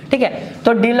 ठीक है।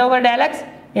 तो del over del x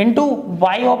into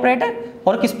Y operator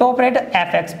और किस पे ऑपरेट,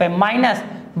 एफ एक्स पे, minus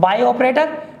Y operator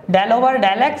del over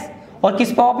del x और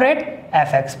किस पे ऑपरेट,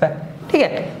 एफ एक्स पे, ठीक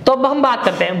है। तो अब हम बात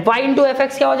करते हैं वाई इंटू एफ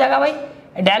एक्स क्या हो जाएगा भाई,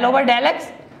 del over del x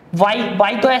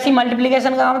Y तो ऐसी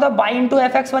मल्टीप्लीकेशन का मतलब वाई इंटू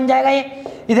एफ एक्स बन जाएगा, ये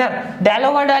इधर del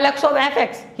over del x of F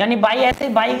x, यानी बाई ऐसे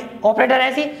बाई ऑपरेटर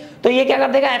ऐसी, तो ये क्या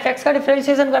कर देगा, एफ एक्स का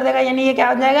डिफरेंशिएशन कर देगा, यानी ये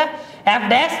क्या बन जाएगा, एफ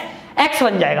डैश एक्स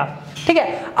बन जाएगा, ठीक है।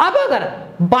 अब अगर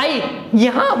बाई,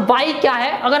 यहाँ बाई क्या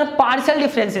है, अगर पार्शियल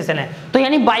डिफरेंशिएशन है तो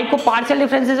यानी बाई को पार्शियल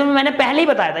डिफरेंशिएशन में मैंने पहले ही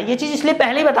बताया था, ये चीज इसलिए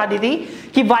पहले ही बता दी थी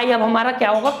कि बाई अब हमारा क्या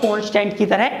होगा, कांस्टेंट की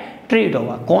तरह ट्रीट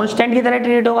होगा, कांस्टेंट की तरह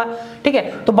ट्रीट होगा, ठीक है।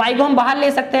 तो बाई को हम बाहर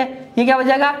ले सकते हैं, ये क्या हो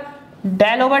जाएगा,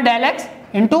 del over del x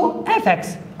into F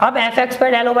x. अब एफ एक्स पे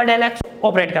del over del x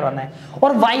operate कराना है,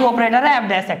 और वाई ऑपरेटर है एफ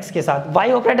डैश एक्स के साथ,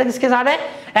 वाई ऑपरेटर किसके साथ है,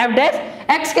 एफ डैश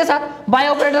एक्स के साथ। वाई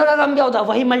ऑपरेटर का काम क्या होता है,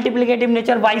 वही मल्टीप्लिकेटिव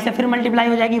नेचर, वाई से फिर मल्टीप्लाई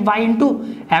हो जाएगी, Y into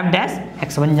F dash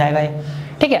x बन जाएगा ये,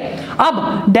 ठीक है।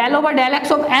 अब del over del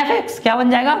x of F x क्या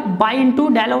बन जाएगा, Y into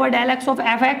del over del x of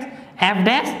F x, F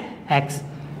dash x,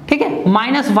 ठीक है,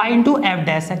 minus Y into F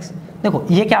dash x. देखो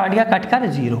ये क्या बढ़ गया, कट कर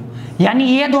 0, यानी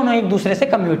ये दोनों एक दूसरे से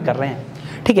कम्यूट कर रहे हैं,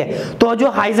 ठीक है। तो जो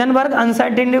हाइजेनबर्ग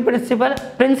अनसर्टेनिटी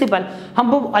प्रिंसिपल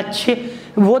हम वो अच्छे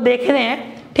वो देख रहे हैं,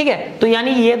 ठीक है। तो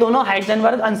यानी ये दोनों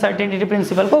हाइजेनबर्ग अनसर्टेनिटी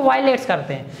प्रिंसिपल को वायलेट्स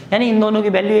करते हैं, यानी इन दोनों की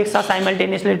वैल्यू एक साथ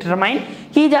साइमल्टेनियसली डिटरमाइन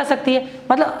की जा सकती है।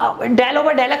 मतलब डेल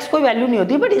ओवर डेल एक्स कोई वैल्यू नहीं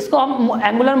होती, बट इसको हम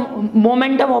एंगुलर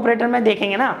मोमेंटम ऑपरेटर में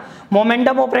देखेंगे ना,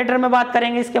 मोमेंटम ऑपरेटर में बात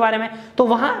करेंगे इसके बारे में, तो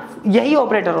वहां यही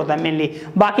ऑपरेटर होता है मेनली,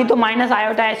 बाकी तो माइनस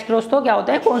आयोटा एच क्रॉस तो क्या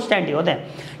होते हैं, कॉन्स्टेंट ही होते हैं,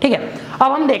 ठीक है।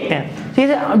 अब हम देखते हैं, ठीक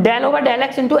है, del over del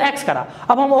x into x करा,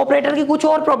 अब हम ऑपरेटर की कुछ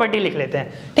और प्रॉपर्टी लिख लेते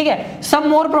हैं, ठीक है, सम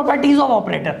मोर प्रॉपर्टीज ऑफ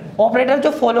ऑपरेटर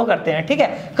जो फॉलो करते हैं, ठीक है,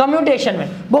 कम्यूटेशन में,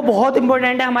 वो बहुत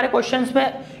इंपॉर्टेंट है, हमारे क्वेश्चंस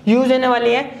में यूज होने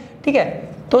वाली है, ठीक है।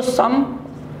 तो सम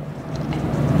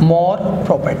मोर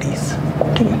प्रॉपर्टीज,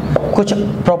 ठीक है, कुछ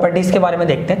प्रॉपर्टीज के बारे में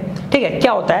देखते हैं, ठीक है।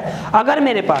 क्या होता है, अगर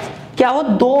मेरे पास क्या हो,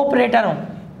 दो ऑपरेटर हो,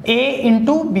 a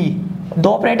इंटू बी, दो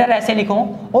ऑपरेटर ऐसे लिखो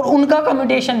और उनका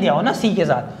कम्यूटेशन दिया हो ना c के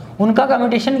साथ, उनका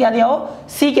कम्यूटेशन क्या दिया हो,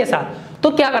 c के साथ, तो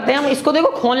क्या करते हैं हम इसको,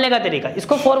 देखो खोलने का तरीका,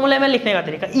 इसको फॉर्मूले में लिखने का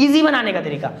तरीका, इजी बनाने का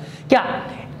तरीका क्या,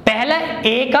 पहला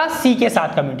a का c के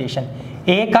साथ कम्यूटेशन,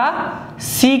 a का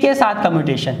c के साथ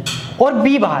कम्यूटेशन और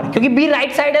b बाहर, क्योंकि b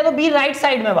राइट साइड है तो b राइट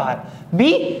साइड में बाहर,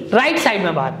 b राइट साइड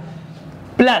में बाहर,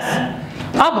 प्लस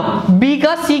अब b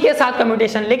का c के साथ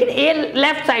कम्यूटेशन, लेकिन a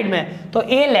लेफ्ट साइड में तो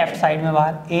a लेफ्ट साइड में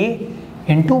बाहर, a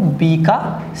इंटू बी का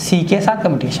c के साथ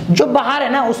कम्यूटेशन, जो बाहर है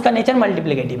ना उसका नेचर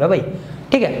मल्टीप्लिकेटिव है भाई,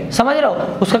 ठीक है, समझ रहे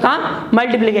हो, उसका काम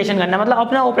मल्टीप्लिकेशन करना, मतलब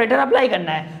अपना ऑपरेटर अप्लाई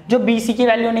करना है, जो बी सी की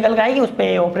वैल्यू निकल के आएगी उस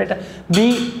पे ऑपरेटर, बी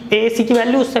ए सी की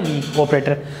वैल्यू उससे बी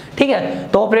ऑपरेटर, ठीक है।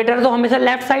 तो ऑपरेटर तो हमेशा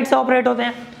लेफ्ट साइड से ऑपरेट होते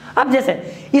हैं। अब जैसे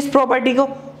इस प्रॉपर्टी को,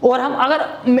 और हम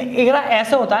अगर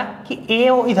ऐसे होता है कि ए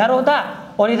इधर होता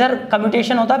और इधर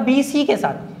कम्यूटेशन होता बी सी के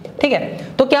साथ, ठीक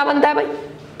है, तो क्या बनता है भाई,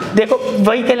 देखो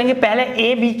वही करेंगे, पहले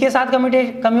ए बी के साथ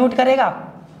कम्यूट करेगा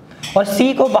और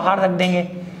सी को बाहर रख देंगे,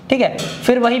 ठीक है,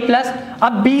 फिर वही प्लस,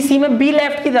 अब बी सी में बी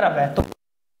लेफ्ट की तरफ है तो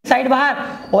साइड बाहर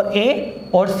और ए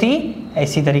और सी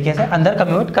इसी तरीके से अंदर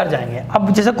कम्यूट कर जाएंगे।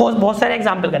 अब जैसे बहुत सारे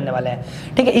एग्जांपल करने वाले हैं,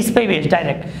 ठीक है, इस पे बेस्ड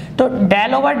डायरेक्ट, तो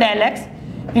del over del x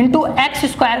into x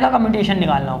square का कम्यूटेशन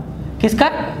निकालना हो, किसका,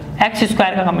 एक्स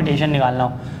स्क्वायर का कम्यूटेशन निकालना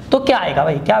हो, तो क्या आएगा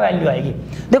भाई, क्या वैल्यू आएगी,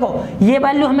 देखो ये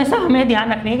वैल्यू हमेशा हमें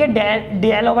ध्यान रखनी है कि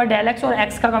डेल ओवर डेल एक्स और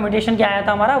एक्स का कम्यूटेशन क्या आया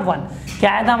था हमारा, 1,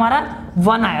 क्या आया था हमारा,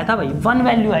 1 आया था भाई, 1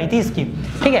 वैल्यू आई थी इसकी,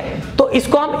 ठीक है। तो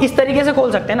इसको हम इस तरीके से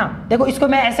खोल सकते हैं ना, देखो इसको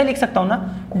मैं ऐसे लिख सकता हूँ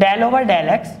ना, del over del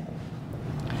x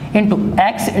into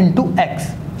x,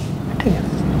 ठीक है।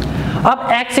 अब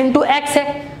x इंटू एक्स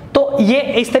है तो ये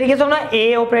इस तरीके से होना,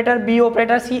 ए ऑपरेटर बी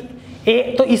ऑपरेटर सी,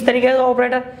 ए तो इस तरीके से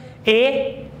operator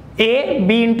A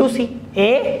B into C,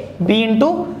 A B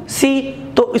into सी,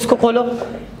 तो इसको खोलो,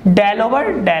 del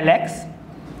over del x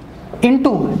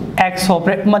into x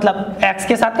operate, मतलब एक्स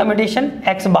के साथ कम्यूटेशन,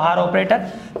 एक्स बाहर ऑपरेटर,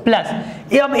 प्लस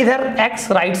ये अब इधर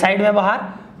एक्स राइट साइड में बाहर,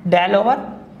 डेल ओवर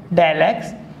डेल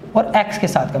एक्स और एक्स के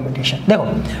साथ कम्यूटेशन।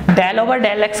 देखो डेल ओवर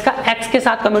डेल एक्स का एक्स के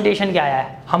साथ कम्यूटेशन क्या आया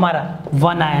है हमारा,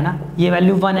 1 आया ना, ये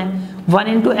वैल्यू 1 है, 1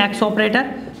 into x operator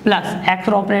plus x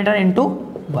operator into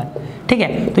 1, ठीक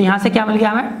है। तो यहाँ से क्या मिल गया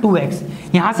हमें 2x,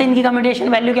 यहाँ से इनकी कम्यूटेशन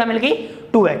वैल्यू क्या मिल गई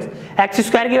 2x, एक्स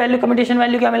स्क्वायर की वैल्यू कम्यूटेशन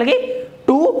वैल्यू क्या मिल गई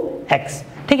 2x,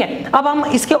 ठीक है। अब हम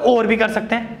इसके और भी कर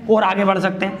सकते हैं और आगे बढ़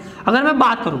सकते हैं। अगर मैं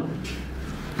बात करूं,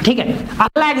 ठीक है,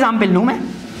 अगला एग्जाम्पल लूं मैं,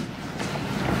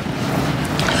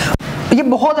 ये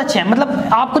बहुत अच्छे हैं, मतलब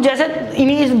आपको जैसे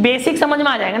इस बेसिक समझ में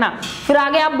आ जाएगा ना, फिर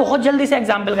आगे आप बहुत जल्दी से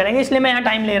एग्जाम्पल करेंगे, इसलिए मैं यहाँ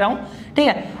टाइम ले रहा हूँ, ठीक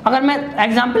है। अगर मैं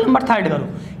एग्जाम्पल नंबर 3 करूँ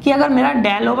कि अगर मेरा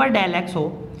डेल ओवर डेल एक्स हो,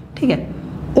 ठीक है,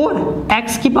 और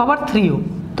एक्स की पावर 3 हो,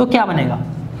 तो क्या बनेगा।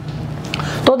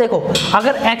 तो देखो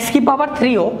अगर x की पावर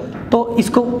 3 हो तो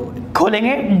इसको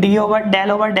खोलेंगे, D over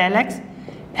del x,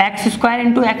 x square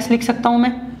into x लिख सकता हूं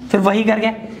मैं, फिर वही करके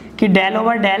कि del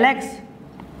over del x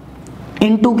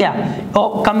into क्या,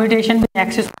 और कम्यूटेशन भी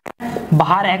एक्स स्क्वायर,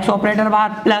 बाहर एक्स ऑपरेटर बाहर,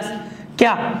 प्लस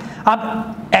क्या,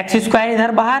 अब एक्स स्क्वायर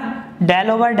इधर बाहर, del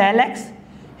over del x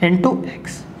into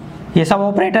x, ये सब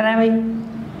ऑपरेटर है भाई,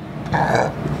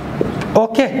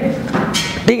 ओके,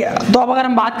 ठीक है। तो अब अगर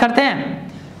हम बात करते हैं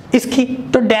इसकी,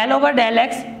 तो डेल ओवर डेल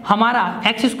एक्स हमारा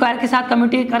एक्स स्क्वायर के साथ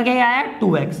कम्यूटेट करके आया है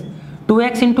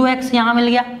 2x इंटू एक्स यहाँ मिल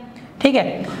गया, ठीक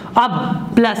है। अब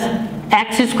plus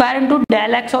x square into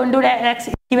del x और इंटू डेल एक्स,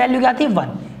 इसकी वैल्यू क्या थी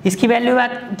 1, इसकी वैल्यू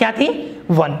क्या थी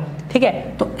 1, ठीक है।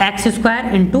 तो एक्स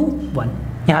स्क्वायर इंटू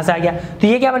 1 यहाँ से आ गया, तो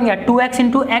ये क्या बन गया 2x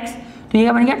इंटू एक्स, तो ये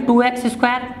क्या बन गया 2x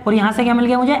स्क्वायर, और यहाँ से क्या मिल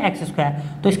गया मुझे x स्क्वायर,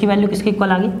 तो इसकी वैल्यू किसके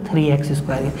इक्वल आ गई 3x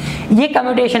स्क्वायर। ये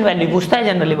कम्यूटेशन वैल्यू पूछता है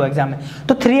जनरली वो एग्जाम में,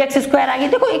 तो 3x स्क्वायर आ गई।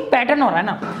 देखो एक पैटर्न हो रहा है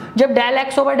ना, जब del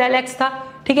x over del x था,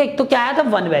 ठीक है, तो क्या आया था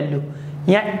 1 वैल्यू,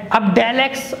 या अब del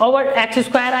x over x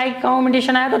square आई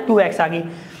कम्यूटेशन आया तो 2x आ गई,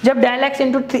 जब डेल एक्स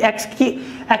इंटू एक्स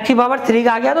की पावर 3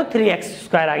 का आ गया तो 3x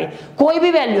स्क्वायर आ गई। कोई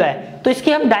भी वैल्यू है तो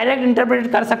इसकी हम डायरेक्ट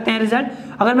इंटरप्रेट कर सकते हैं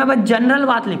रिजल्ट। अगर मैं बस जनरल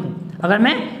बात लिखूं, अगर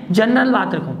मैं जनरल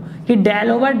बात रखूं कि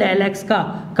डेल ओवर डेल एक्स का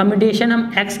कम्यूटेशन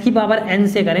हम x की पावर n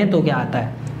से करें तो क्या आता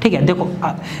है, ठीक है। देखो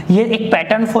ये एक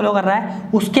पैटर्न फॉलो कर रहा है,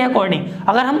 उसके अकॉर्डिंग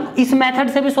अगर हम इस मेथड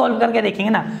से भी सॉल्व करके देखेंगे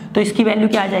ना, तो इसकी वैल्यू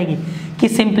क्या आ जाएगी कि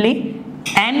सिंपली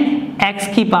n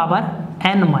x की पावर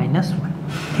n माइनस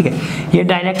 1, ठीक है, ये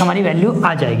डायरेक्ट हमारी वैल्यू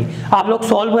आ जाएगी। आप लोग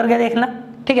सॉल्व करके देखना,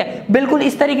 ठीक है, बिल्कुल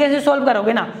इस तरीके से सॉल्व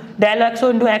करोगे ना, डेल एक्स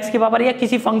इंटू एक्स की पावर या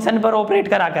किसी फंक्शन पर ऑपरेट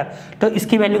कराकर, तो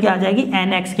इसकी वैल्यू क्या आ जाएगी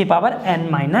एन एक्स की पावर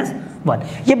n माइनस 1।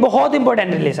 ये बहुत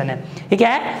इंपॉर्टेंट रिलेशन है, ये क्या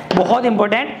है, बहुत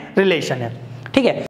इंपॉर्टेंट रिलेशन है, ठीक है।